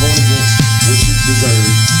 Stop going against what you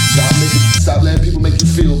deserve. Stop letting people make you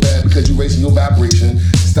feel bad because you're raising your vibration.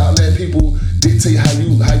 Stop letting people dictate how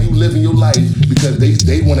you live in your life because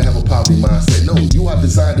they want to have a poverty mindset. No, you are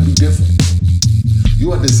designed to be different.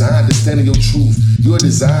 You are designed to stand in your truth. You are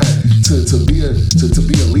designed to be a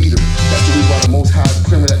leader. That's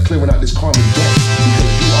clearing out this karmic debt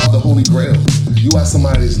because you are the holy grail. You are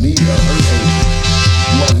somebody that's needed, a hurt angel.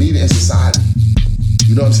 You are needed in society.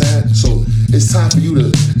 You know what I'm saying? So it's time for you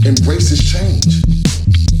to embrace this change.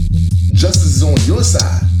 Justice is on your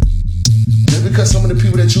side. Just because some of the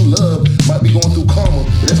people that you love might be going through karma,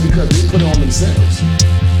 but that's because they put it on themselves.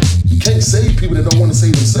 You can't save people that don't want to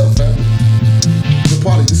save themselves, man.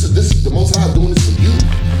 This is the Most High doing this for you.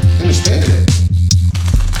 Understand that.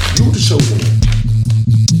 You the chosen one.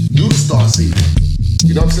 You the star seed.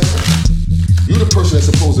 You know what I'm saying? You the person that's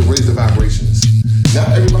supposed to raise the vibrations. Not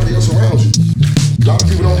everybody else around you. A lot of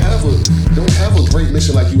people don't have a great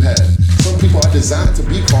mission like you have. Some people are designed to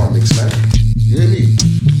be karmics, man. You hear me?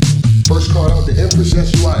 First card out, the Empress.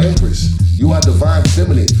 Yes, you are Empress. You are divine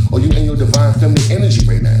feminine, or you in your divine feminine energy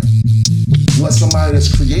right now. You are somebody that's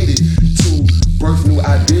created to birth new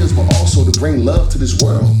ideas, but also to bring love to this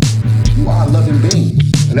world. You are a loving being,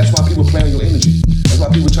 and that's why people play on your energy. That's why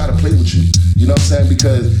people try to play with you. You know what I'm saying?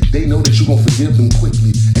 Because they know that you're gonna forgive them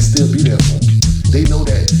quickly and still be there for them. They know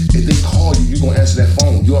that if they call you, you're gonna answer that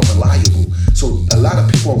phone. You are reliable. So a lot of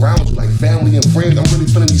people around you, like family and friends, I'm really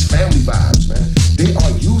feeling these family vibes, man. They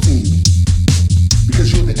are using you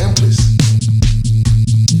because you're the Empress.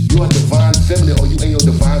 You are divine feminine, or you in your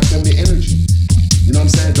divine feminine energy. You know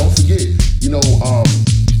what I'm saying? Don't forget,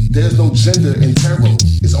 there's no gender in tarot.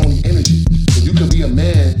 It's only energy. So you can be a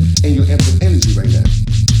man in your Empress energy right now.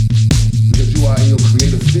 Because you are in your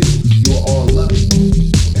creative field. You are all loving.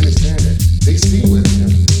 Understand that. They see you as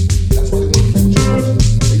an Empress. That's why they want to play with you.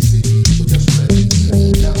 They see you. But guess what? Not only because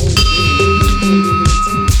you don't even know.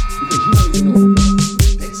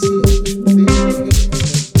 They see you. They see you. Not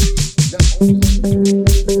only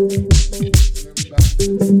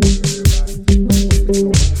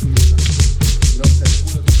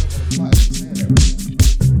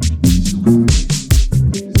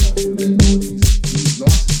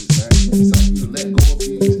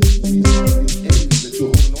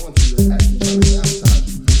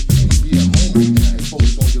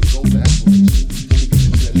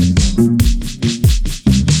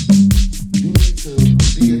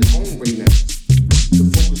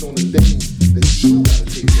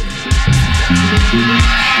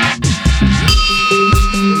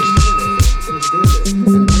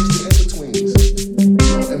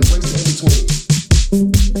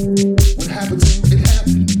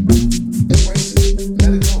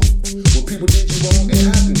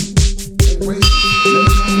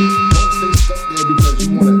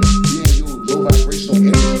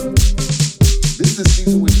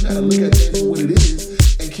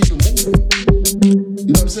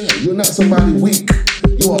somebody weak.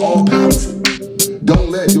 You are all powerful.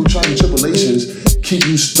 Don't let your trials and tribulations keep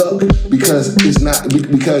you stuck because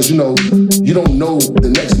you don't know the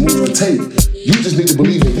next move to take. You just need to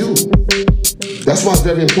believe in you. That's why it's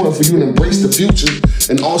very important for you to embrace the future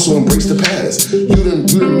and also embrace the past.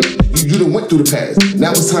 You done went through the past.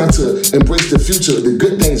 Now it's time to embrace the future, the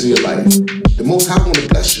good things in your life. The Most High want to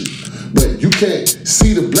bless you, but you can't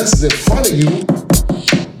see the blessings in front of you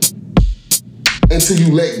until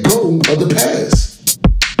you let go of the past.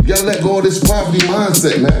 You gotta let go of this poverty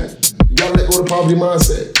mindset, man. You gotta let go of the poverty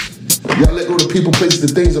mindset. You gotta let go of the people, places, the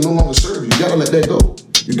things that no longer serve you. You gotta let that go.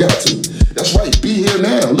 You got to. That's right. Be here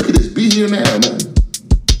now. Look at this. Be here now, man.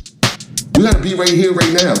 You gotta be right here,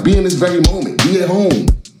 right now. Be in this very moment. Be at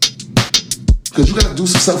home. Because you gotta do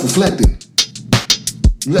some self-reflecting.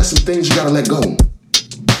 You got some things you gotta let go.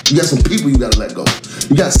 You got some people you gotta let go.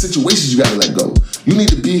 You got situations you gotta let go. You need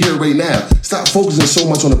to be here right now. Stop focusing so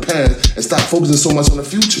much on the past and stop focusing so much on the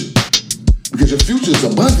future. Because your future is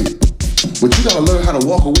abundant. But you gotta learn how to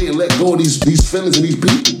walk away and let go of these feelings and these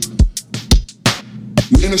people.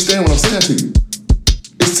 You understand what I'm saying to you?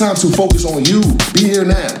 It's time to focus on you. Be here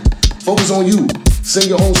now. Focus on you. Sing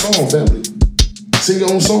your own song, family. Sing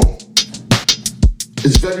your own song.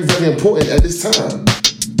 It's very, very important at this time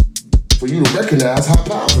for you to recognize how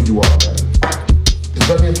powerful you are, man. It's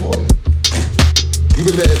very important. You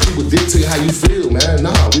been letting people dictate how you feel, man.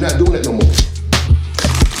 Nah, we're not doing that no more.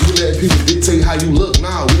 You been letting people dictate how you look.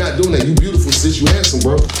 Nah, we're not doing that. You beautiful, sis. You handsome,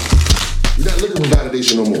 bro. You're not looking for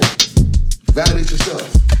validation no more. Validate yourself.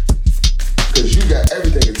 Because you got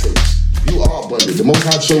everything it takes. You are abundant. The Most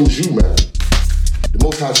High chose you, man. The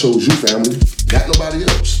Most High chose you, family. Not nobody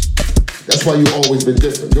else. That's why you've always been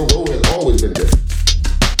different. Your role has always been different.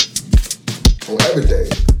 On everything.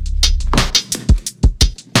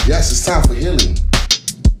 Yes, it's time for healing.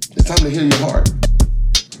 It's time to heal your heart.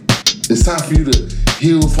 It's time for you to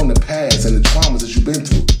heal from the past and the traumas that you've been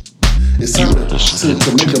through. It's time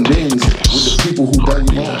to make amends with the people who done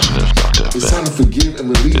you wrong. It's time to forgive and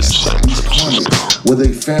release these karmics, whether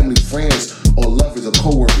they family, friends, or lovers or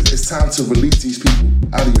co-workers. It's time to release these people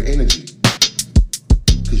out of your energy.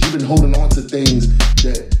 Because you've been holding on to things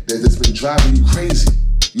that's been driving you crazy.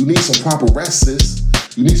 You need some proper rest, sis.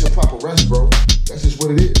 You need some proper rest, bro. That's just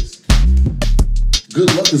what it is.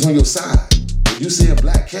 Good luck is on your side. If you seeing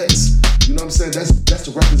black cats, you know what I'm saying? That's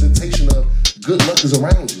the representation of good luck is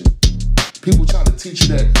around you. People try to teach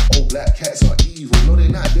you that, oh, black cats are evil. No, they're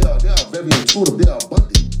not. They are very intuitive. They are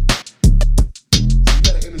abundant. So you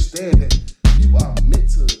gotta understand that people are meant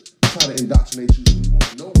to try to indoctrinate you so you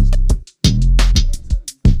won't know what's good.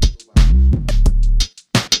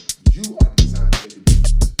 You are designed to make it good.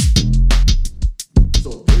 So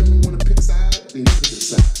if they don't want to pick a side, then you pick a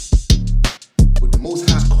side. But the Most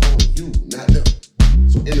High is calling you, not them.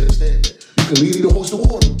 So understand that. You can lead the horse to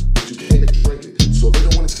water, but you can't drink it. So if they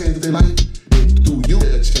don't want to change their life, then through you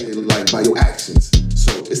they'll change their life by your actions.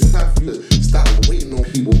 So it's time for you to stop waiting on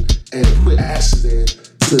people and put actions in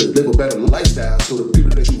to live a better lifestyle so the people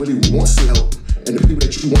that you really want to help and the people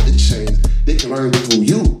that you want to change, they can learn through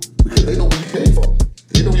you because they know where you came from.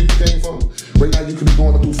 They know where you came from. Right now you could be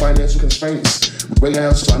going through financial constraints. Right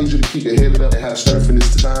now, so I need you to keep your head up and have strength in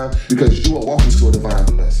this time because you are walking to a divine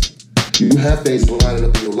blessing. You have things lining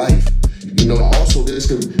up in your life. You know, also this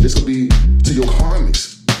could be to your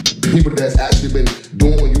karmics. People that's actually been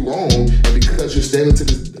doing you wrong, and because you're standing to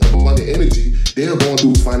this abundant energy, they're going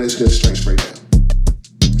through financial constraints right now.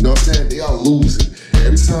 You know what I'm saying? They are losing.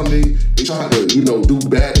 Every time they try to, do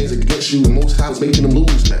bad things against you, the Most High is making them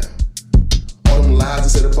lose now. All them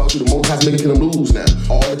lies they said about you, the Most High is making them lose now.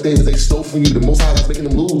 All the things that they stole from you, the Most High is making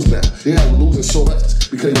them lose now. They are losing so much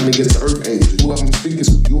because when they get to earth angels, who I'm speaking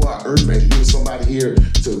to, you are earth angels. You are somebody here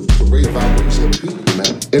to raise the vibration of the people,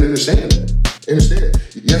 man. And understand that. Understand.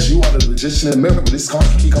 Yes, you are the magician in America, but this card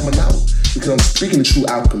keep coming out because I'm speaking to true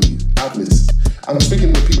alchemists. I'm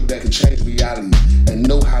speaking to people that can change reality and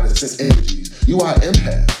know how to sense energies. You are an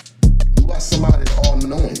empath. You are somebody that's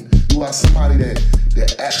all-knowing. You are somebody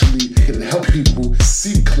that actually can help people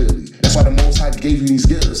see clearly. That's why the Most High gave you these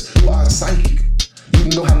gifts. You are a psychic. You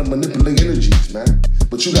know how to manipulate energies, man.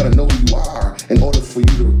 But you gotta know who you are in order for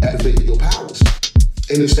you to activate your powers.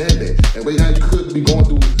 Understand that. And right now you could be going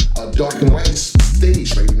through a dark and light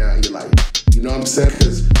stage right now in your life. You know what I'm saying?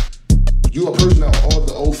 Because you're a person of all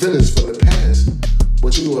the old feelings from the past,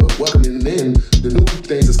 but you are welcoming in the new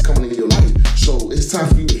things that's coming in your life. So it's time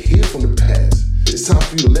for you to hear from the past. It's time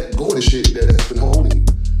for you to let go of the shit that's been holding you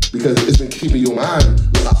because it's been keeping your mind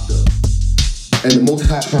locked up. And the Most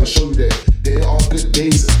High trying to show you that there are good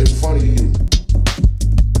days in front of you.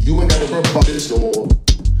 You ain't got to worry about this no more.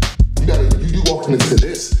 You walking into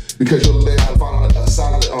this because you're laying out a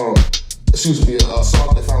solid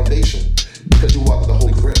foundation because you are the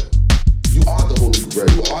Holy Grail. You are the Holy Grail.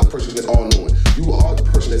 You are the person that's all knowing. You are the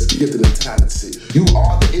person that's gifted and talented. You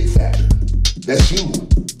are the it factor. That's you.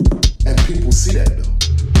 And people see that though.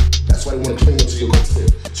 That's why they want to cling up to your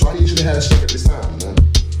concept. So I need you to have strength at this time, man.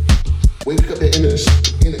 Wake up that inner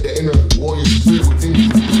warrior spirit within you.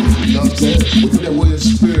 You know what I'm saying? Wake up that warrior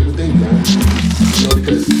spirit within you, man.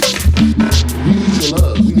 Because we need your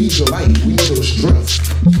love. We need your light. We need your strength.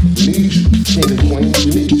 We need you. King and queen,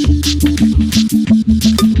 we need you.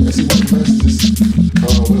 Let's see what messages,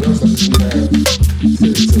 what else we have to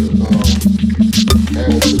add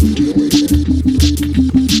on to the video right there.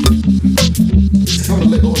 It's time to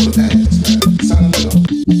let go of the past, man. It's time to let go.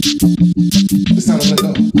 It's time to let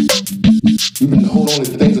go. You've been holding on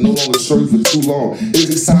to things that no longer serve you for too long.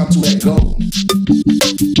 It's time to let go.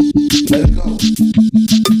 Let it go.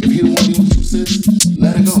 If you don't want to be with you, sis,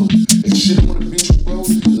 let it go. If shit don't want to be with you, bro,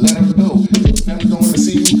 let it go. If your family don't want to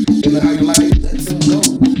see you in how you like, let them go.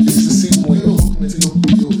 This is the season where you're walking into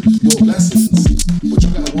your blessings. But you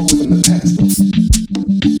gotta walk within the past, though.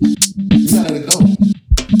 You gotta let it go.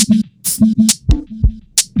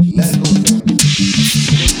 Let it go, man.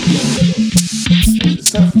 It's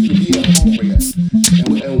time for you to be at home right now.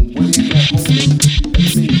 And when you're at home,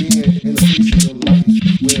 everything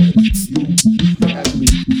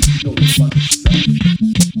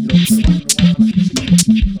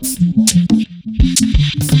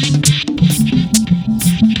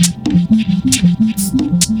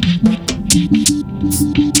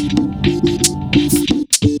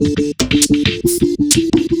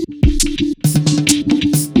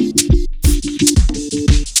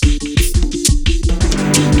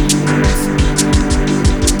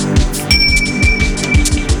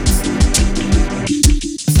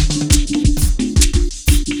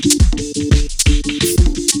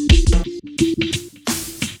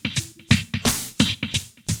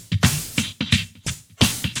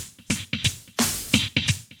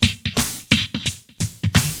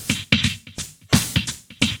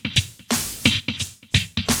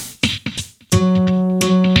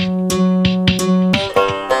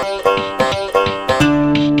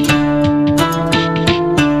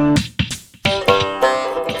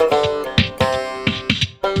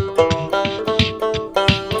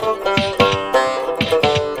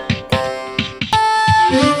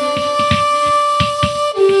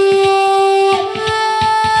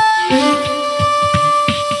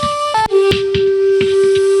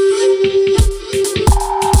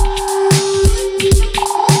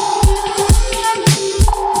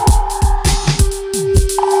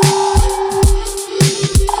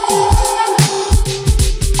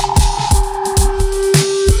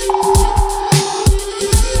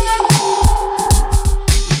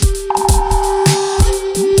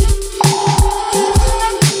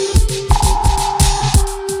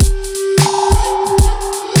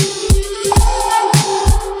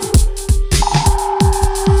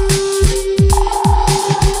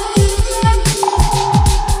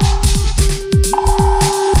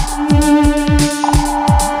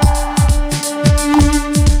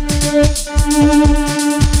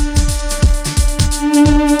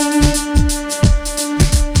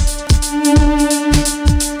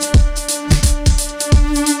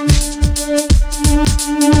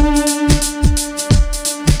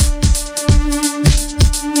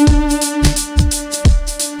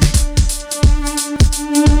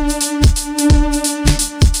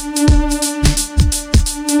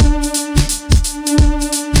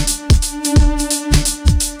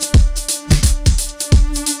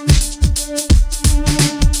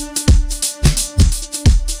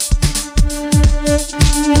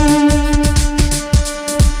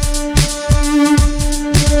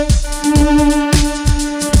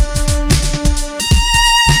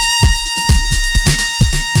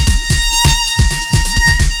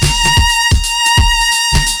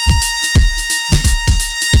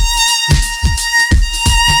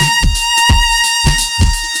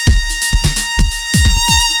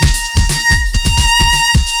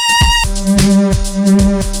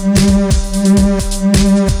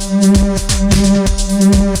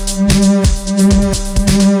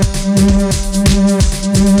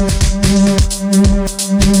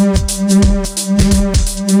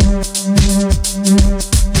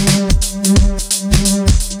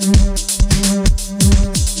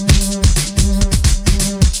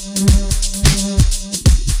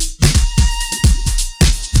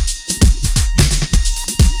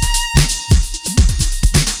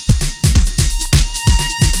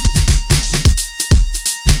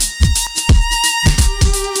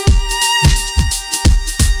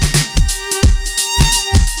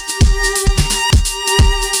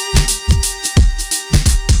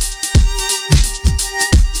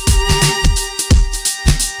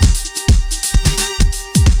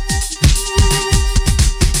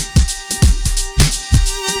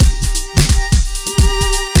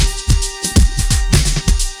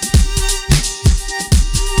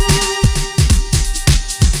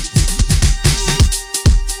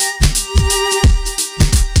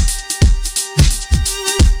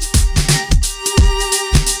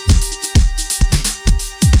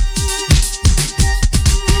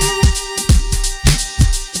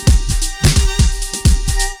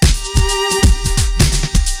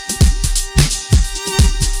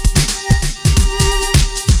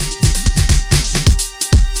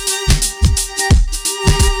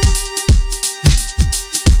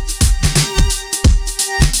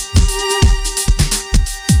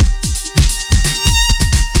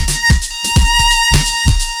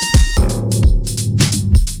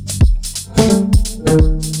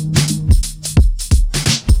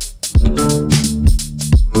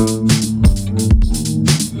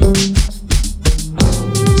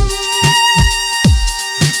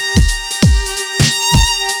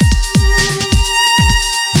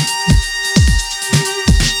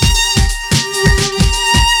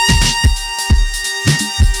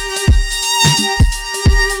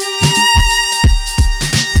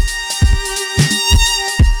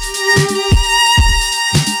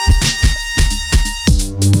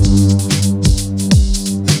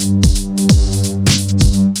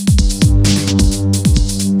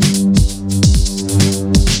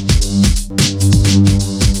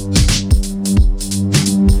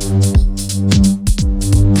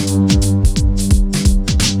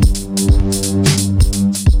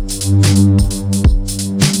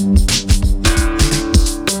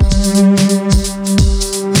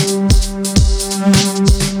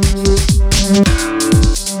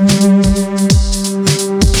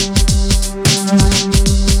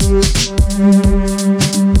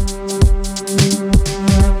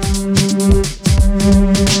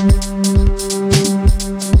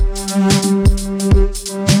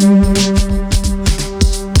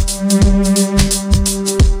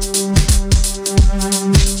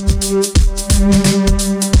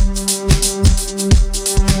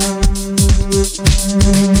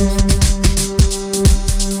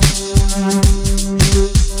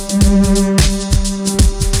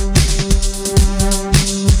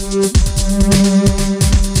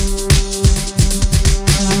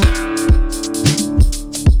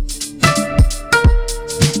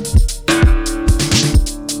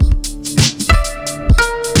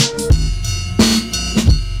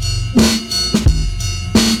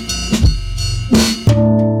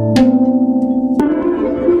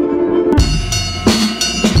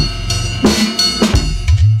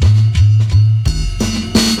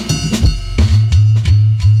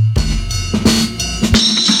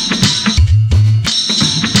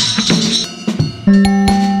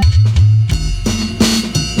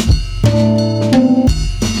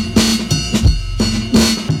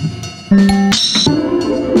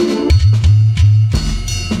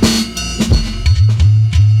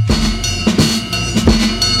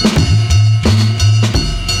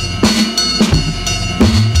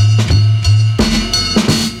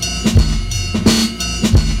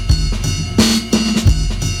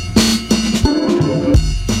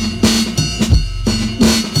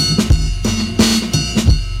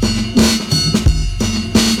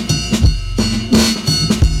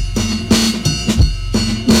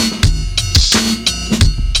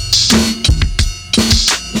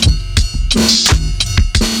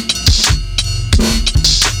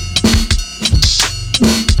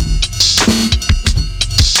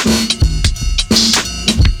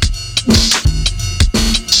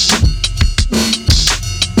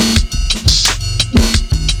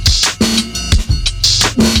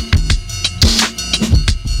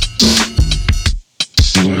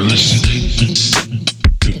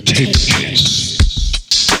Takes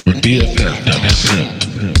Case on BFF.FM.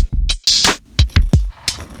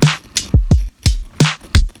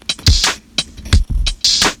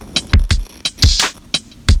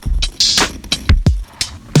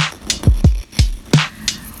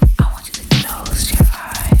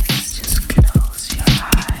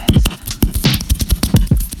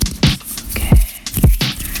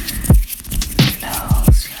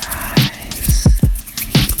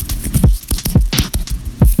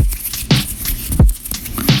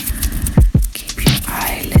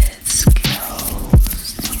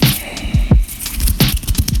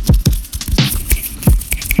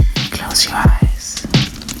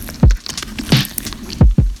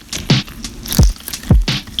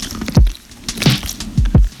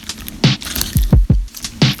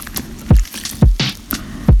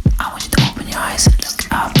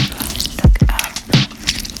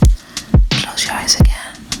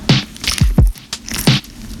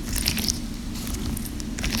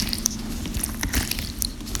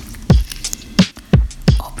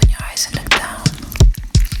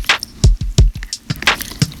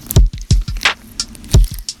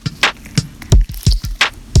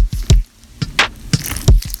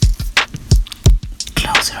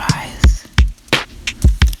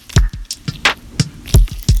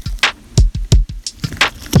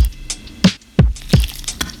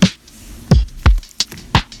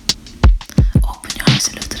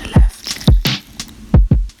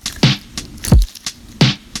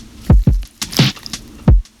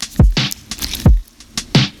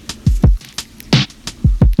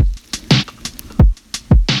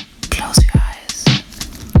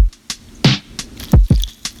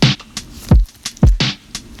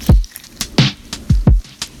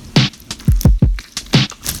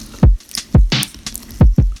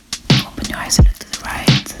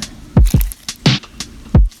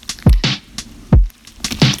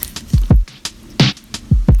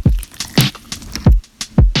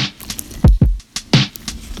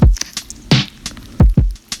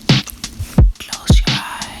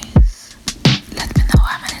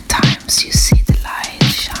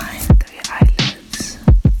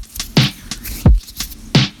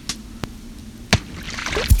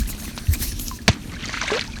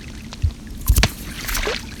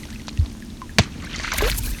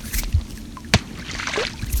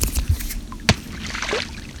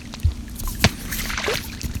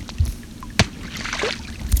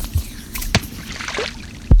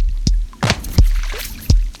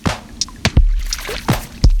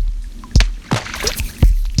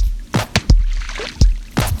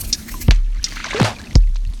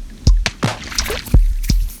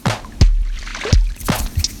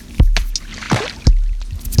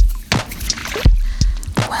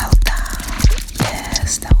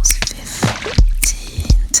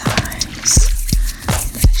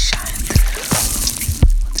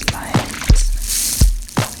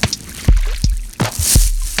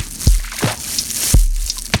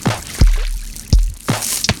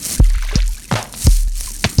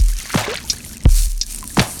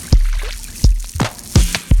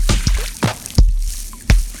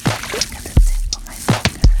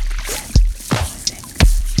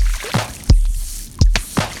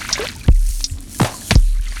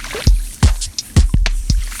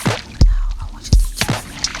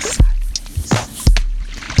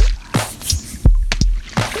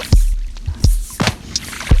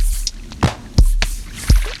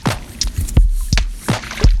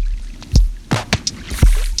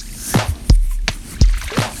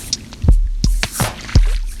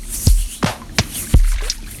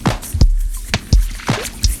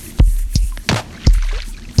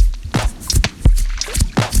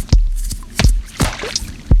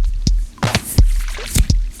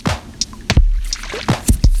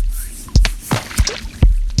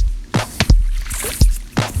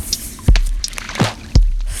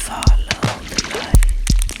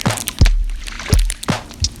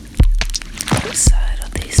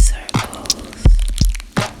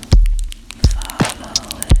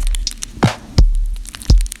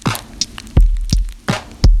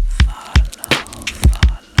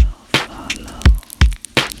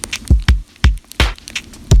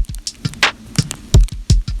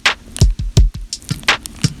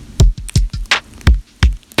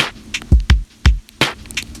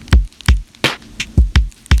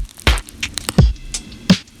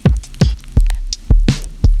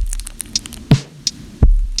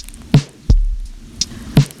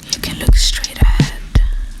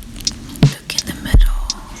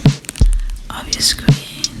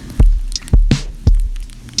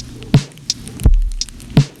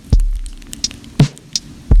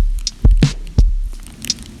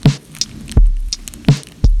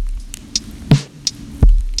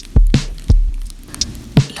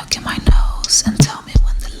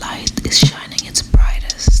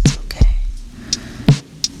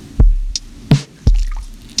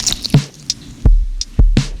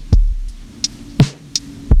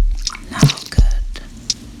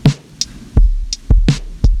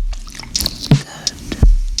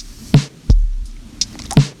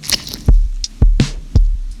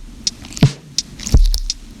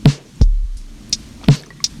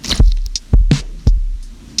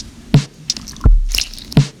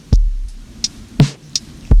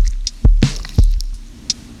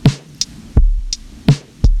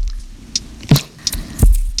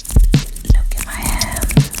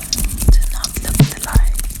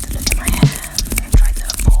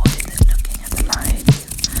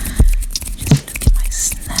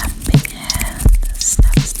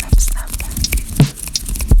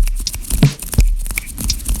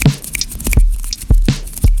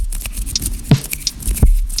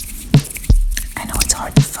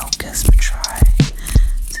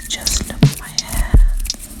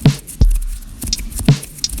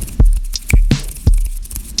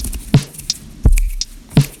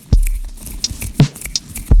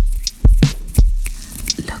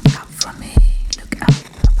 from me, look up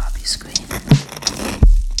above your screen.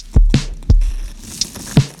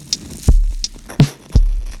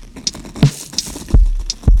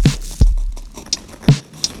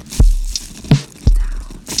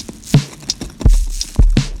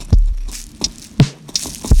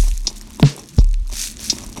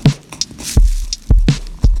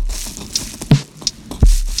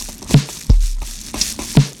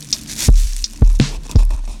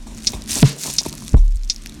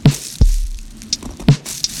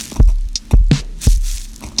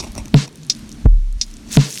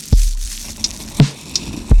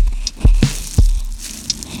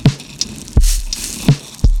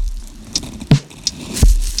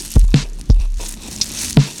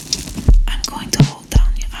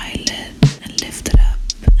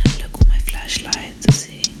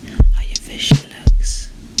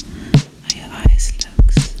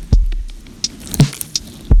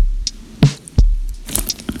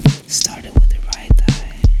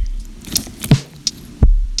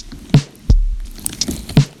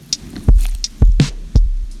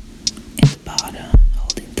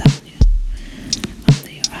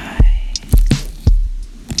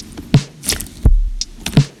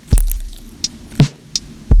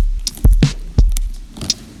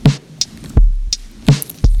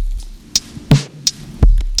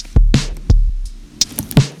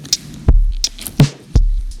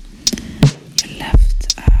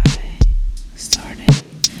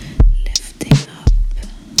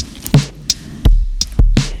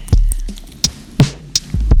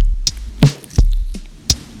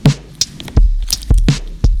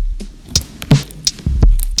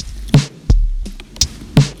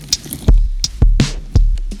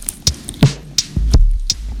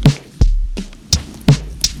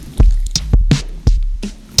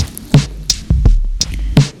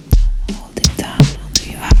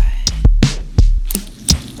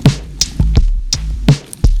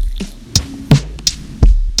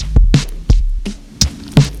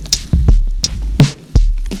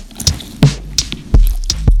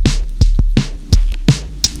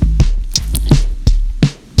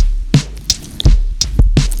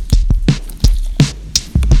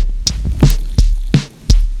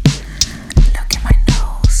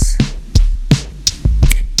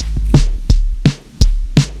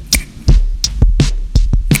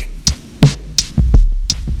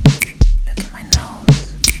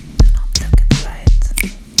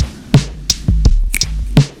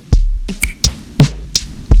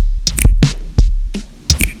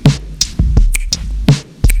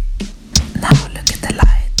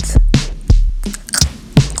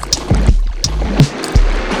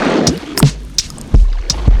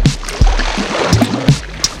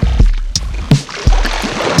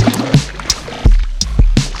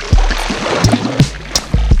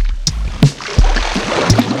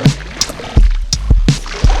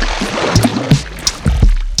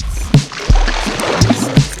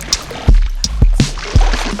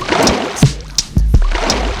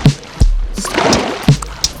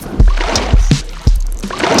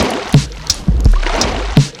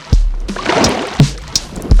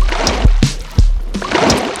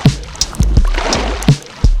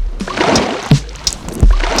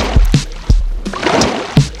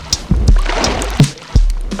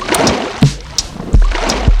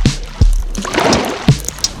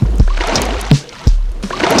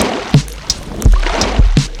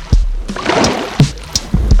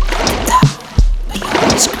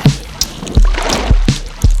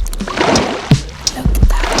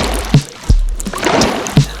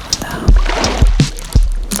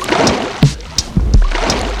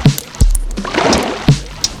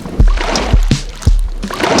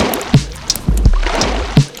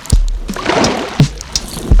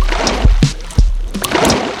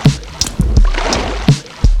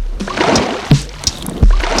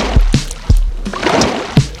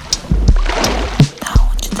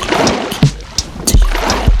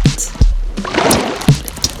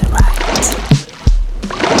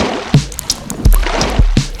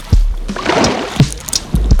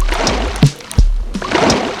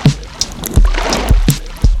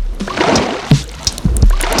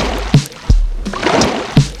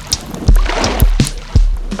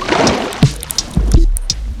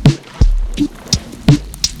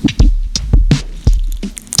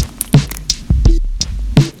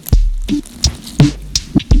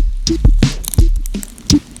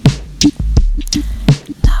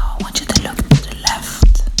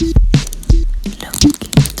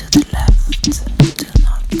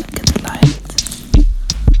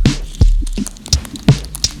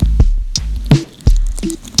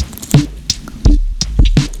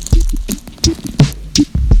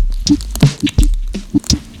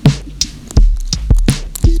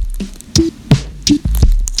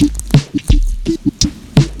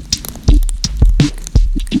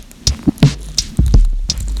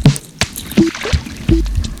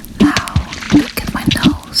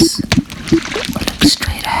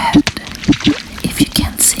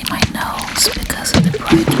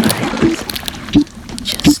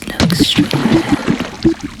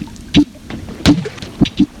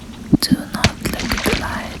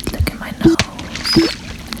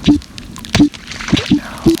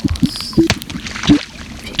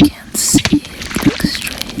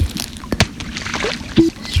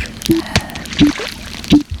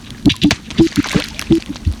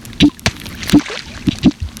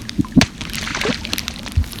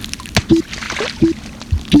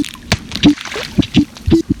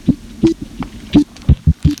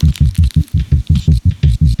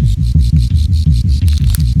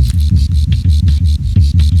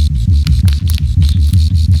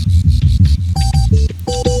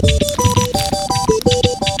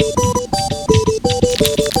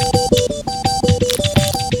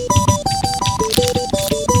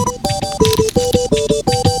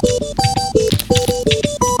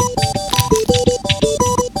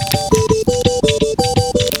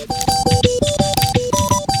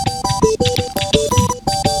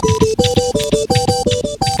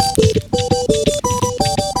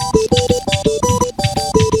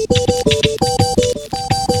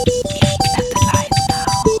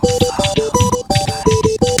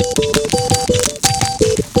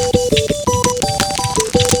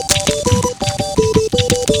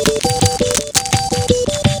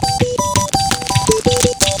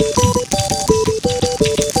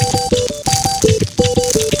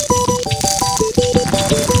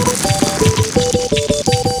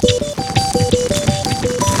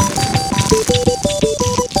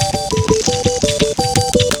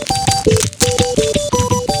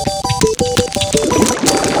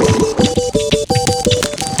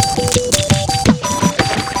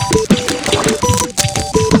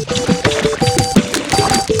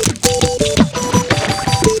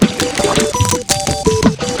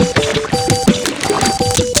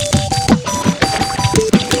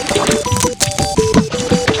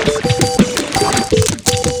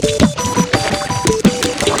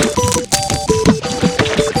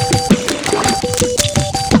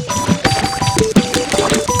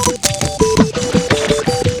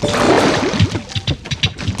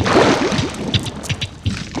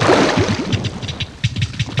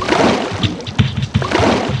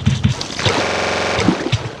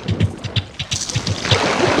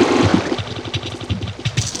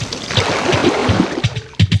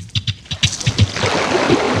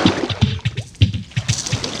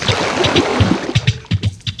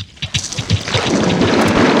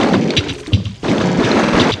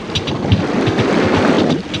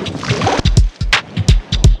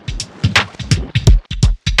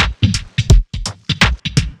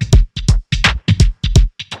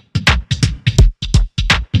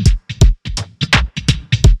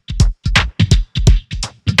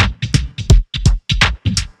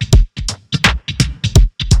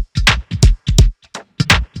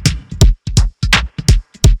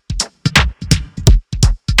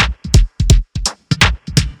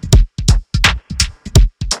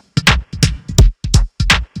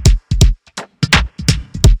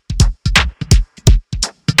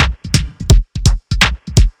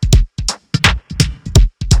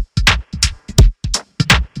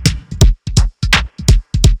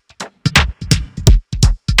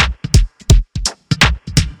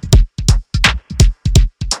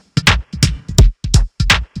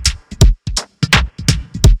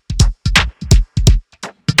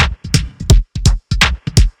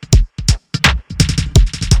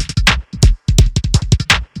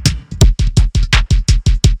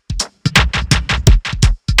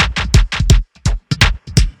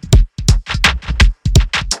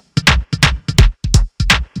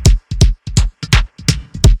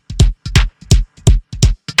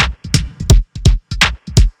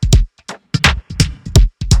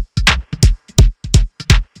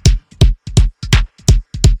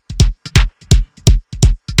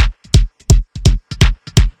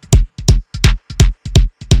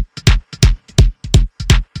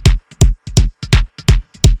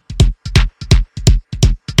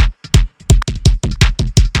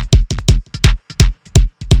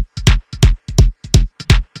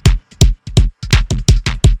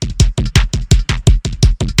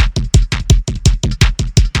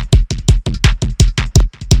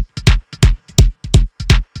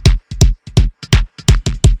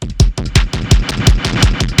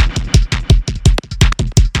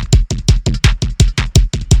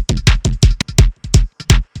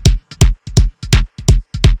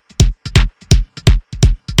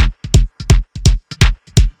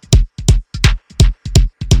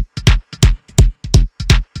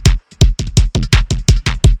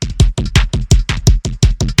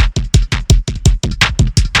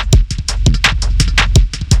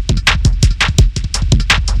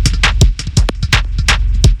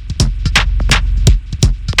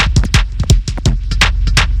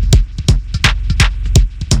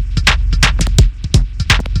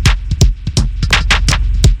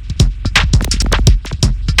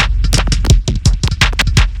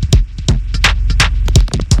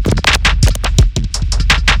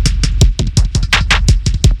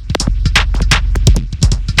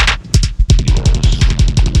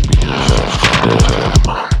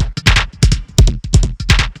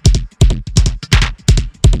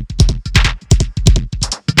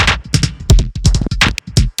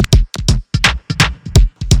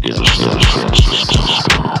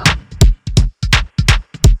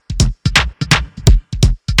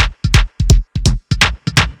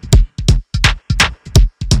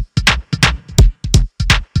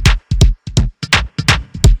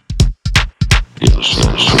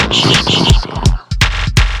 Francisco.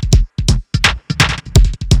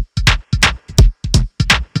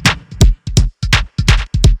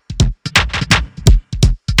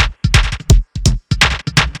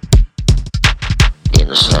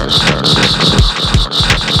 In San Francisco.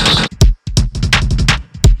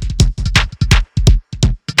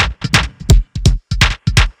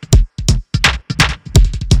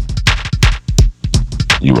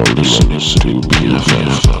 You are listening to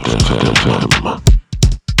BFF.FM.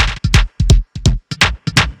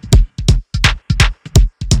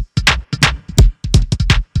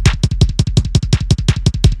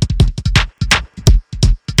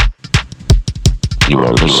 You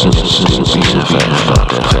are listening to BFF.FM.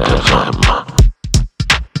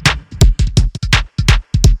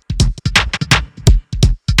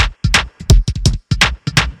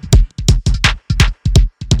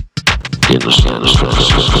 In San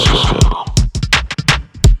Francisco.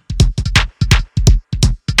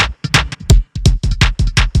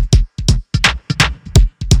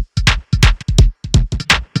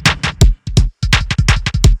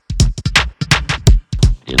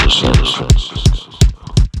 In San Francisco.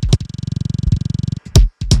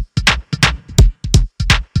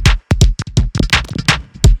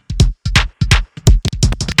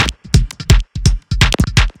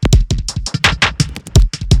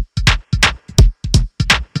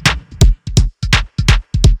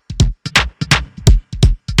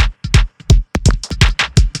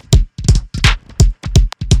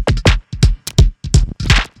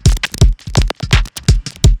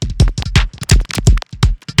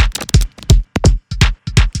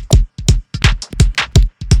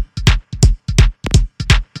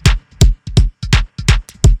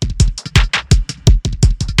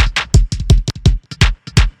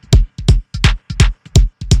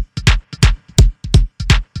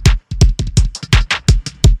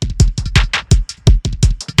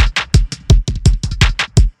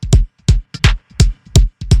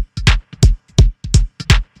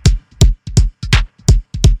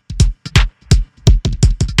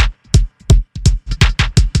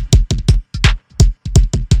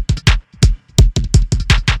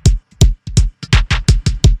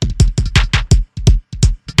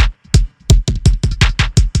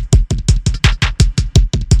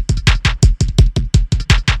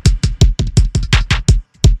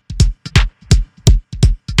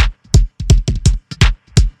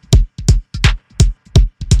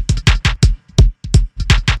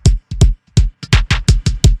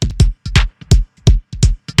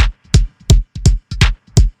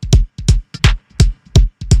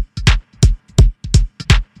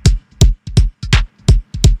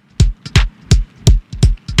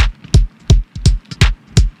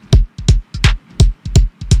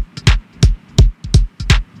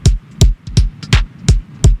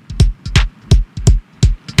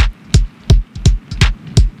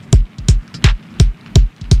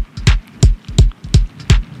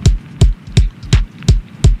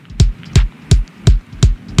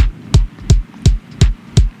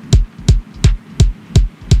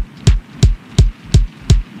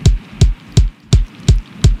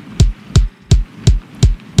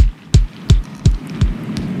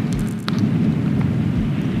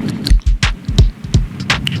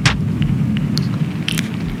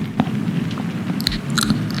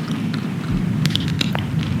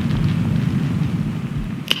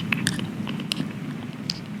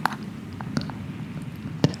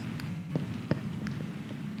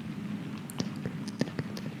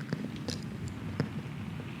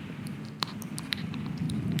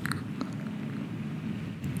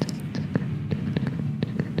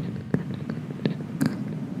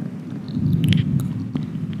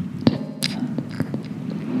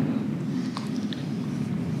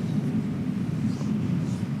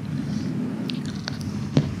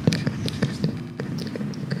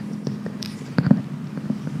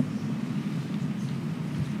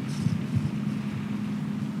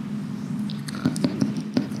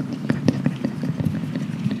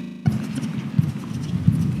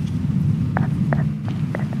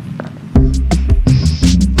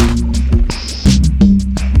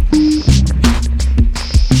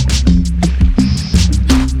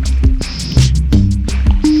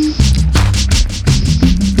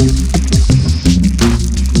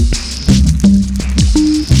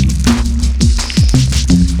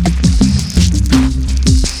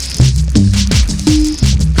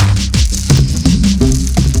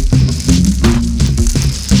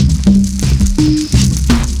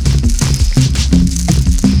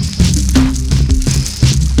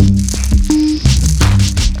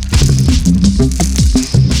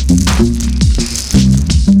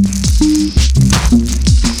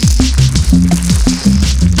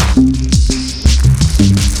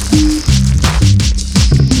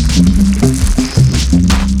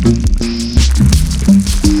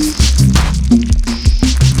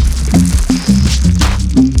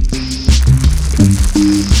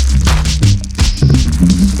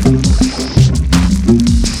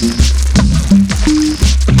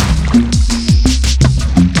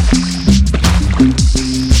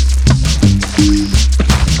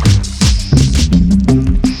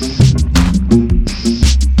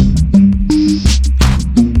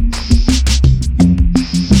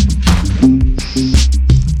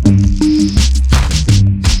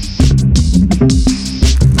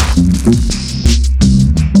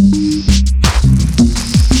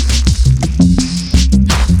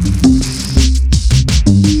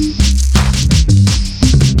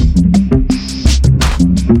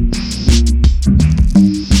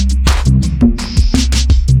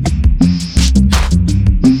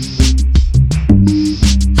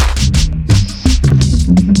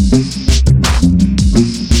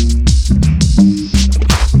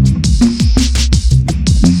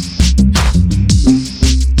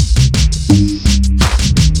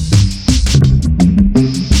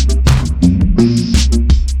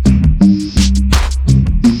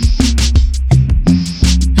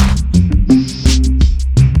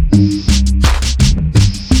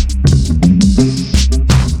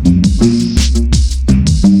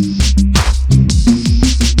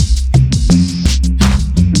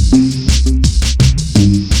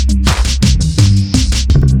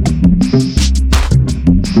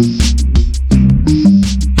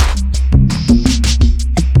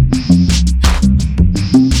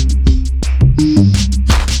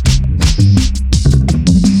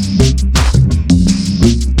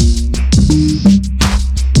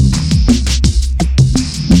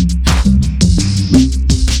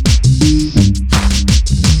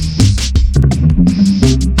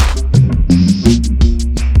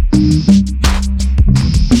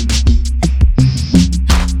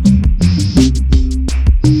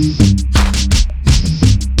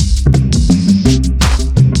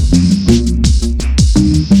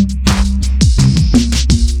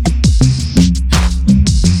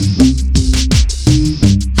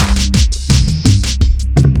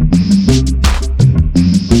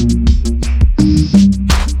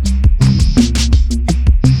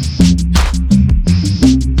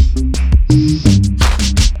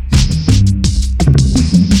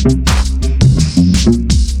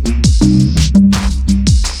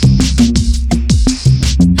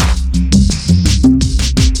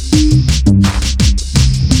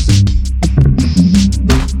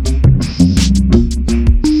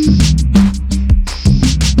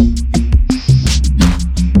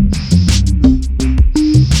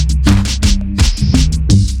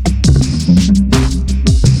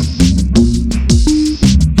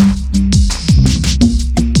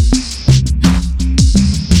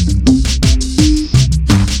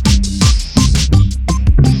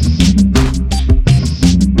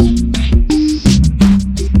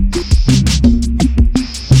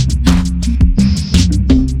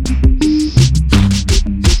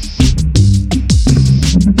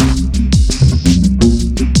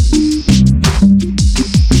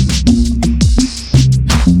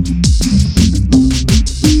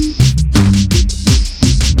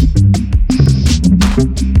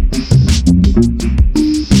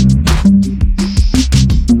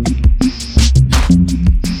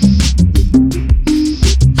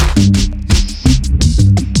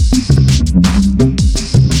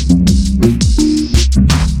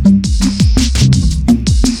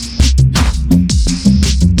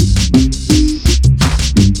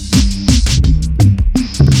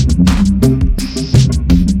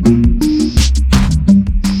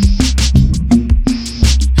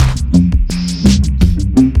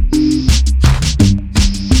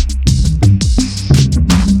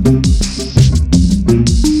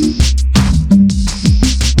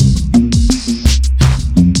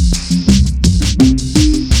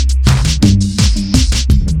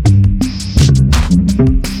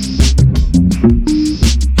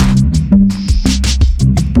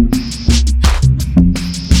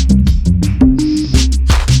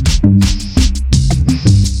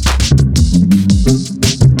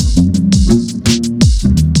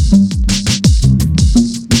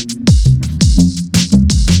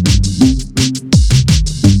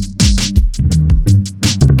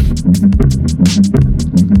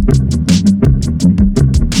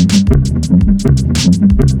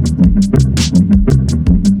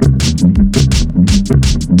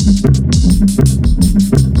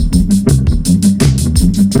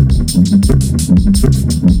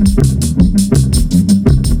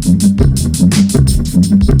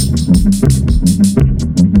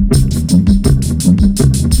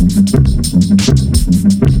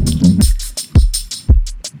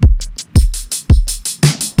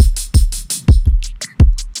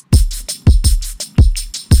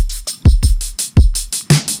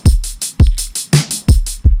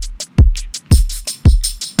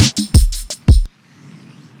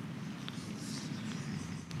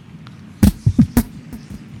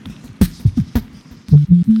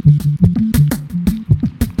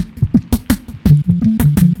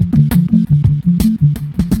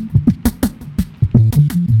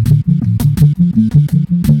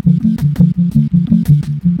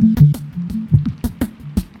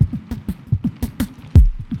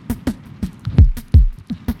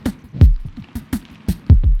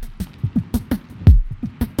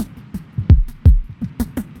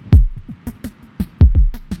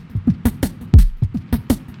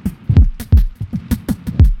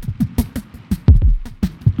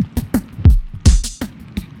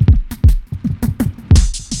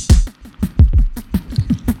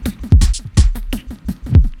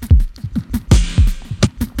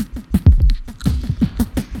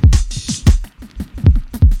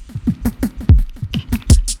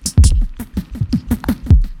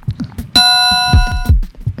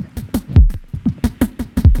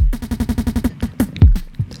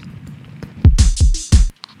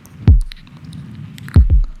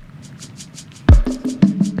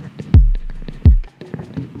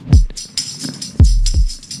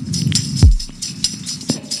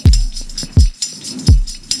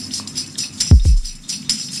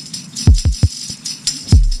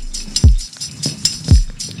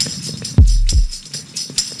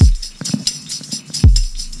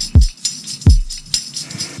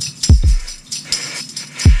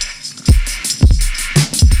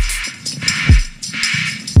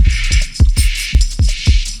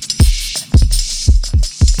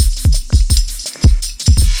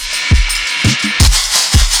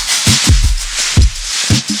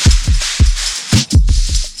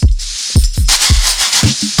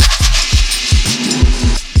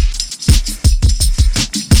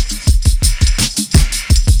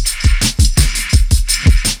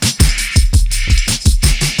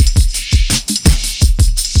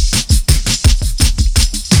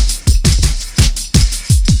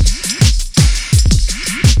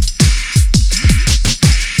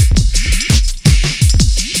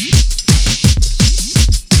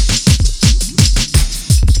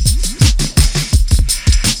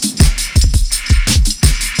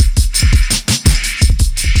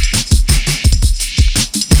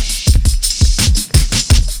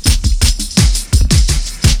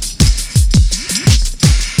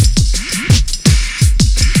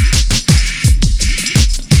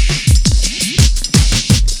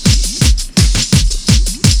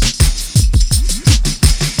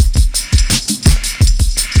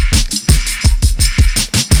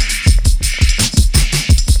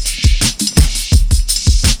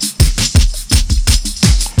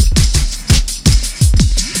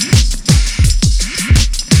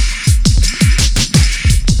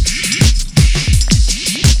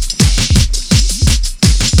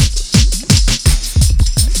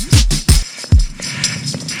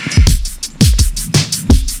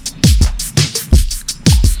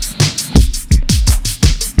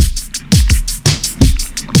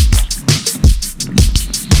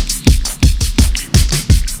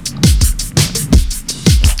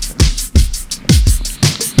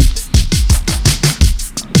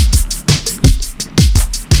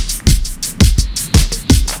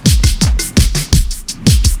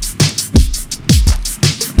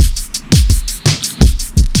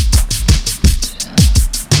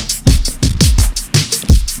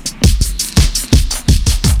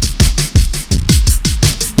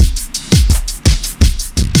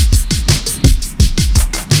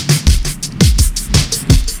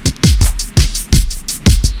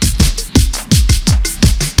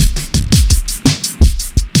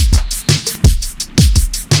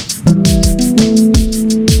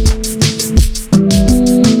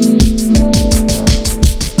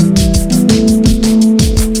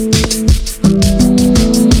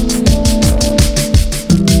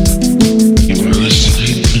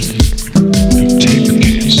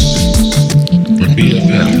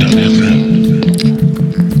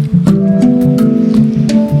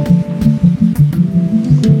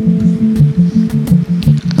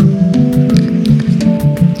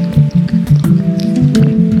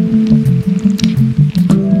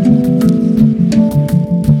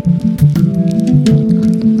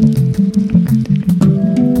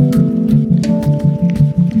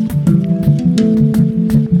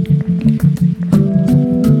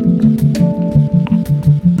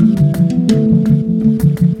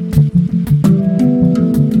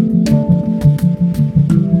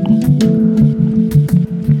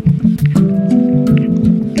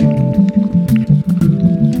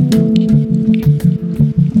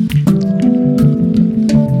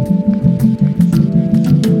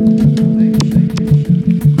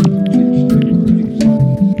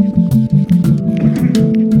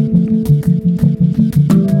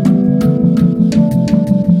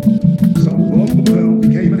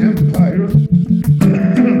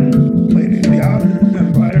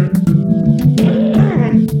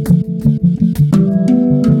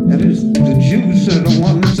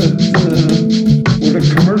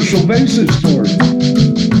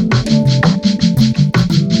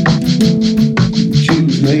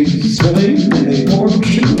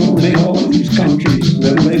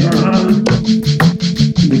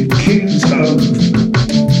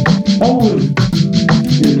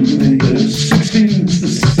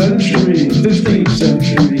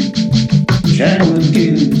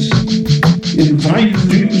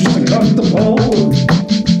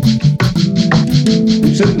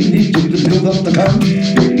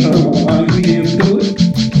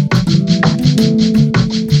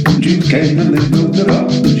 came and they built it up.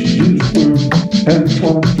 The Jews were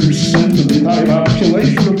 10-12% of the entire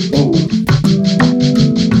population of Poland.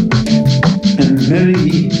 And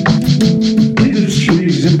many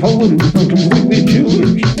industries in Poland were completely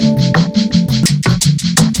Jewish.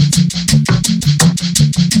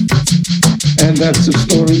 And that's a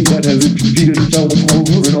story that has repeated itself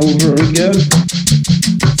over and over again.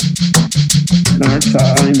 In our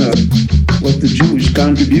time, what the Jewish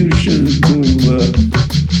contribution to the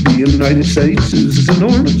United States is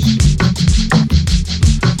enormous.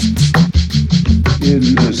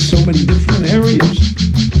 In so many different areas.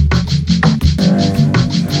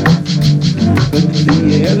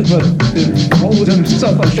 But all of them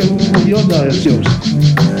stuff I show your diocese.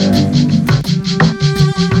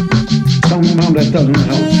 Somehow that doesn't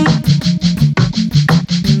help.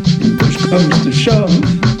 When push comes to shove,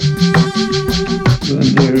 when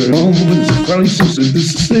there are moments of crisis and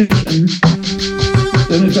decision,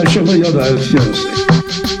 then it's a show your diocese.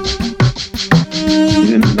 You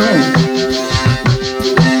didn't know.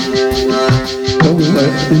 So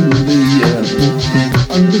that in the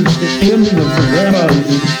understanding of the rabbis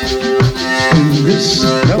in this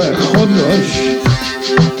Chodesh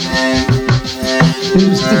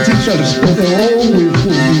is to teach us that there always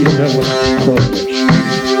will be a Melech Chodesh.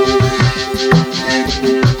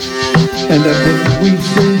 And that what we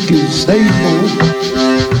think is stable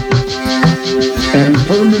and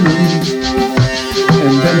permanent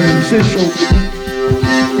and beneficial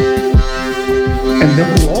and that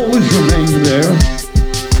will always remain there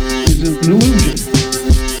is an illusion.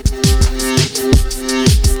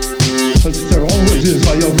 But there always is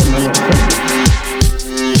Vayom Melech Chodesh.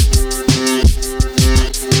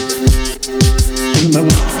 And the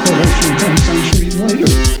Melech Chodesh 10 centuries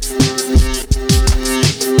later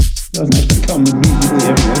doesn't have to come immediately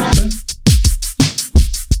every day.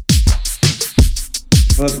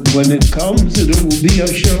 But when it comes, it will be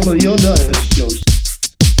Asher Yodayas Yosef.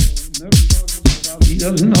 He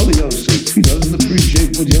doesn't know Yosef. He doesn't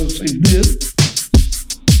appreciate what Yosef did.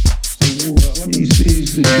 So when he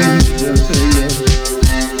sees the Jews as a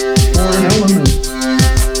foreign element,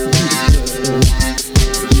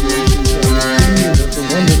 the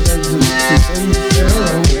one that does the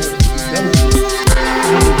Pharaoh has to be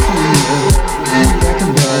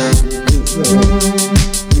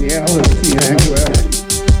reality and actuality.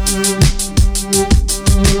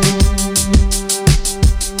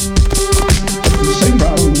 The same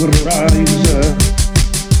problem would arise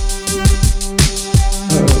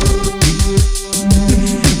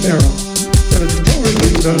Pharaoh. But it's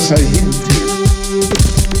totally does a hint here.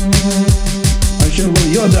 Asher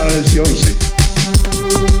Yoda is Yosef.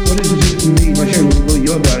 What does it mean, Asher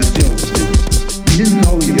Yoda is Yosef? You didn't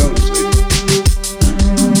know Yosef.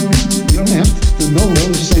 You don't have to know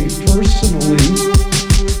Yosef personally.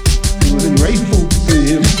 You were grateful to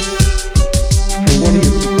him for what he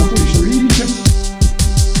accomplished for Egypt.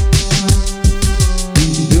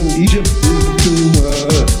 He built Egypt into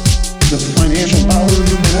the financial power of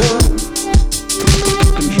the world,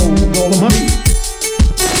 control of all the money.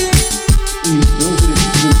 He built it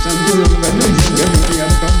into the center of everything. Everything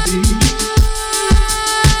had to come to Egypt.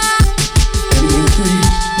 And he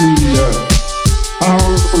increased the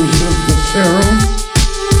powers of the Pharaoh.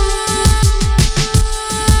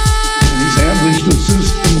 And he established a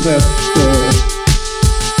system that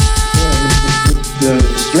would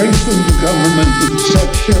strengthen the government in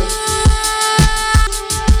such a.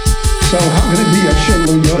 So how can it be a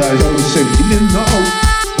Shelo Yoda? I always say he didn't know.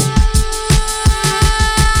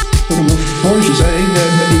 But I'm forced to say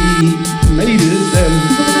that he made it and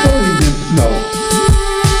he didn't know.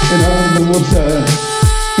 In other words,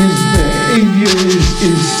 his behavior is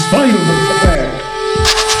in spite of the fact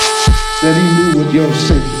that he knew what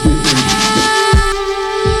Yosef did.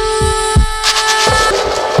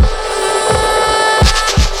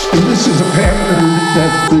 And this is a pattern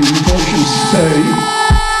that the Moshes say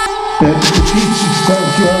that repeats itself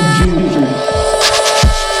throughout Judaism.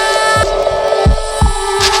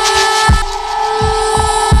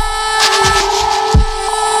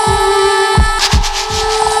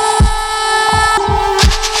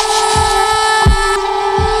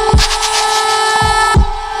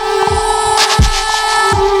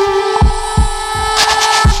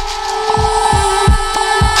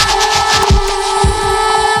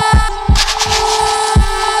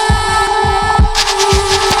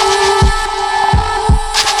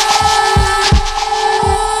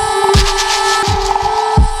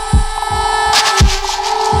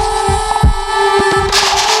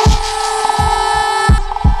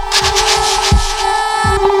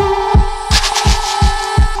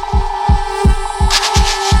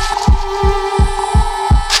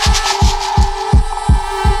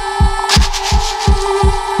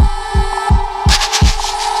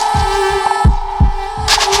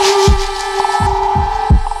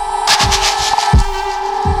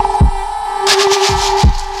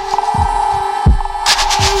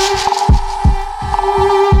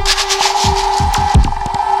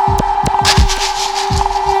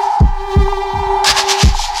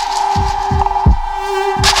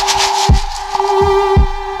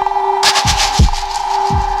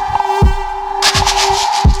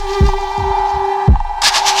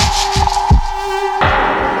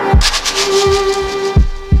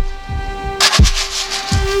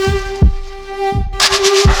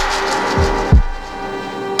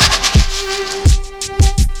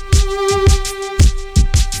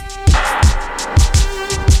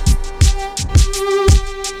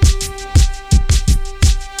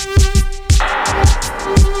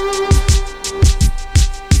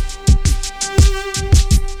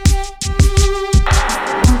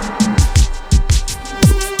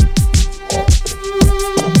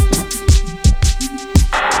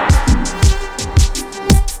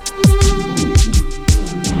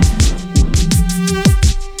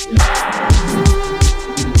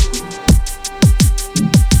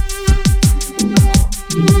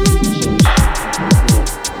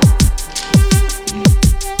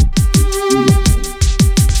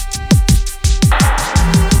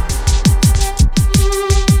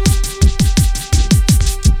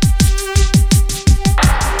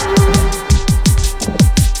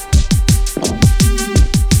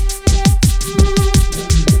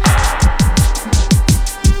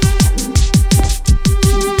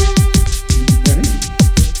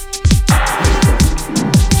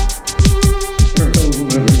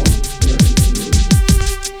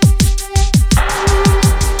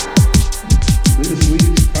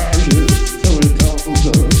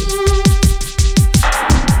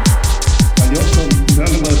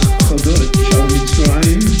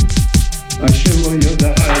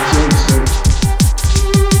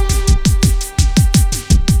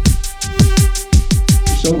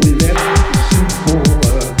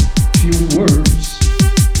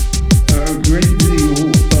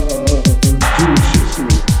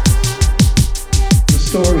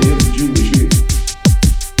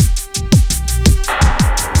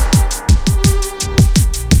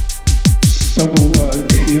 So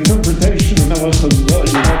the interpretation of Melissa's blood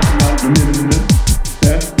you talked about in a minute,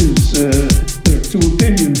 that is, there are two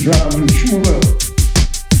opinions, Rav and Shmuel.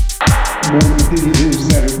 One opinion is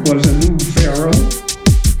that it was a new pharaoh,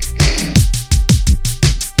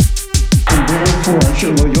 and therefore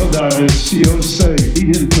Shelo Yodas Yosef,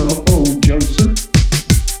 he didn't know Joseph,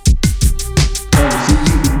 because he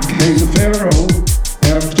became the pharaoh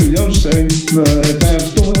after Yosef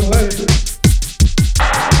passed away.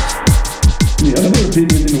 The other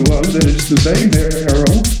opinion was that it's the same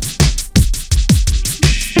pharaoh.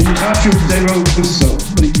 In Joshua they wrote this so,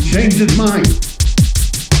 but he changed his mind.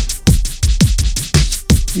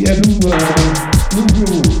 He had new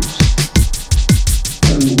rules.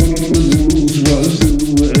 And one of the rules was to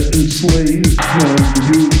enslave the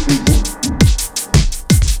Jewish people.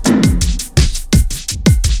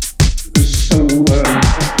 So one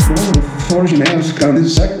of the Fortune asked on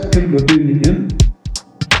his second opinion,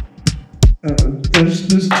 does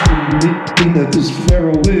this mean that this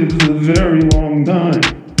pharaoh lived a very long time?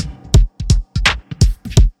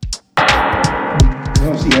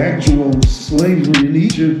 Because the actual slavery in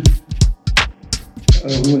Egypt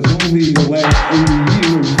was only the last 80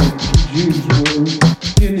 years that the Jews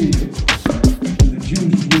were in Egypt. And the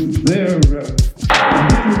Jews lived there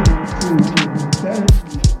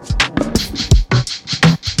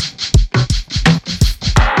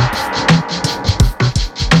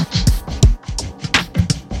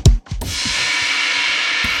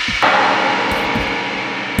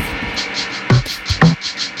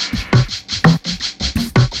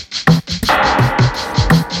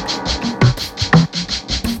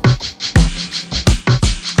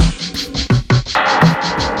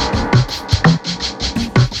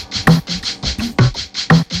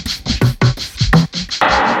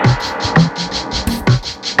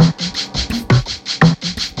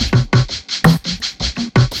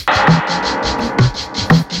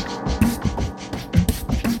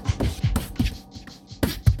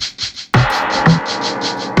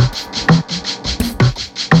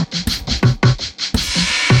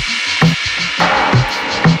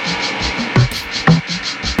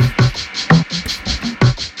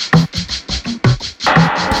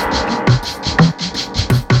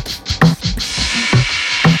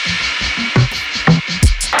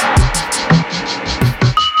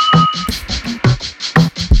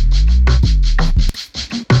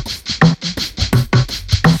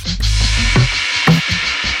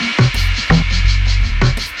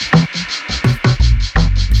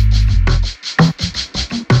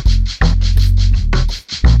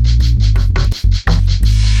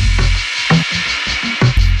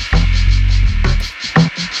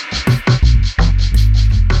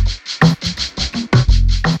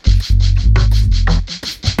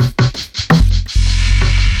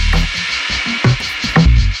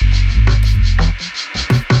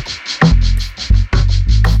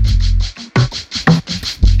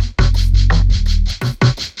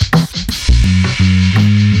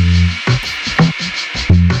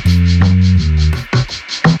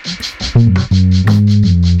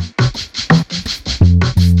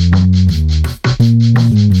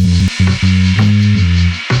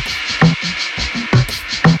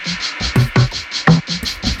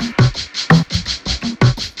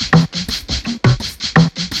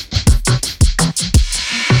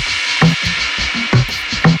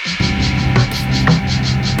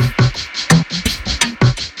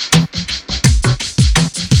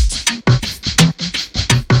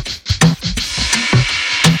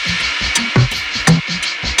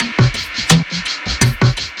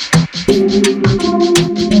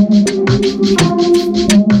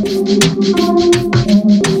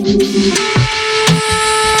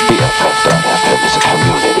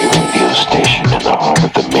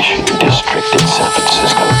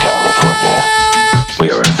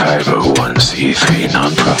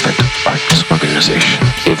non-profit arts organization.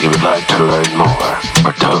 If you would like to learn more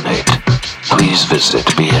or donate, please visit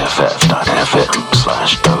bff.fm/donate.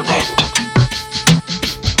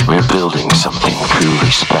 We're building something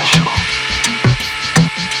truly special.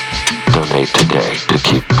 Donate today to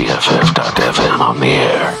keep BFF.FM on the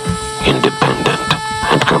air, independent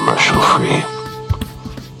and commercial free.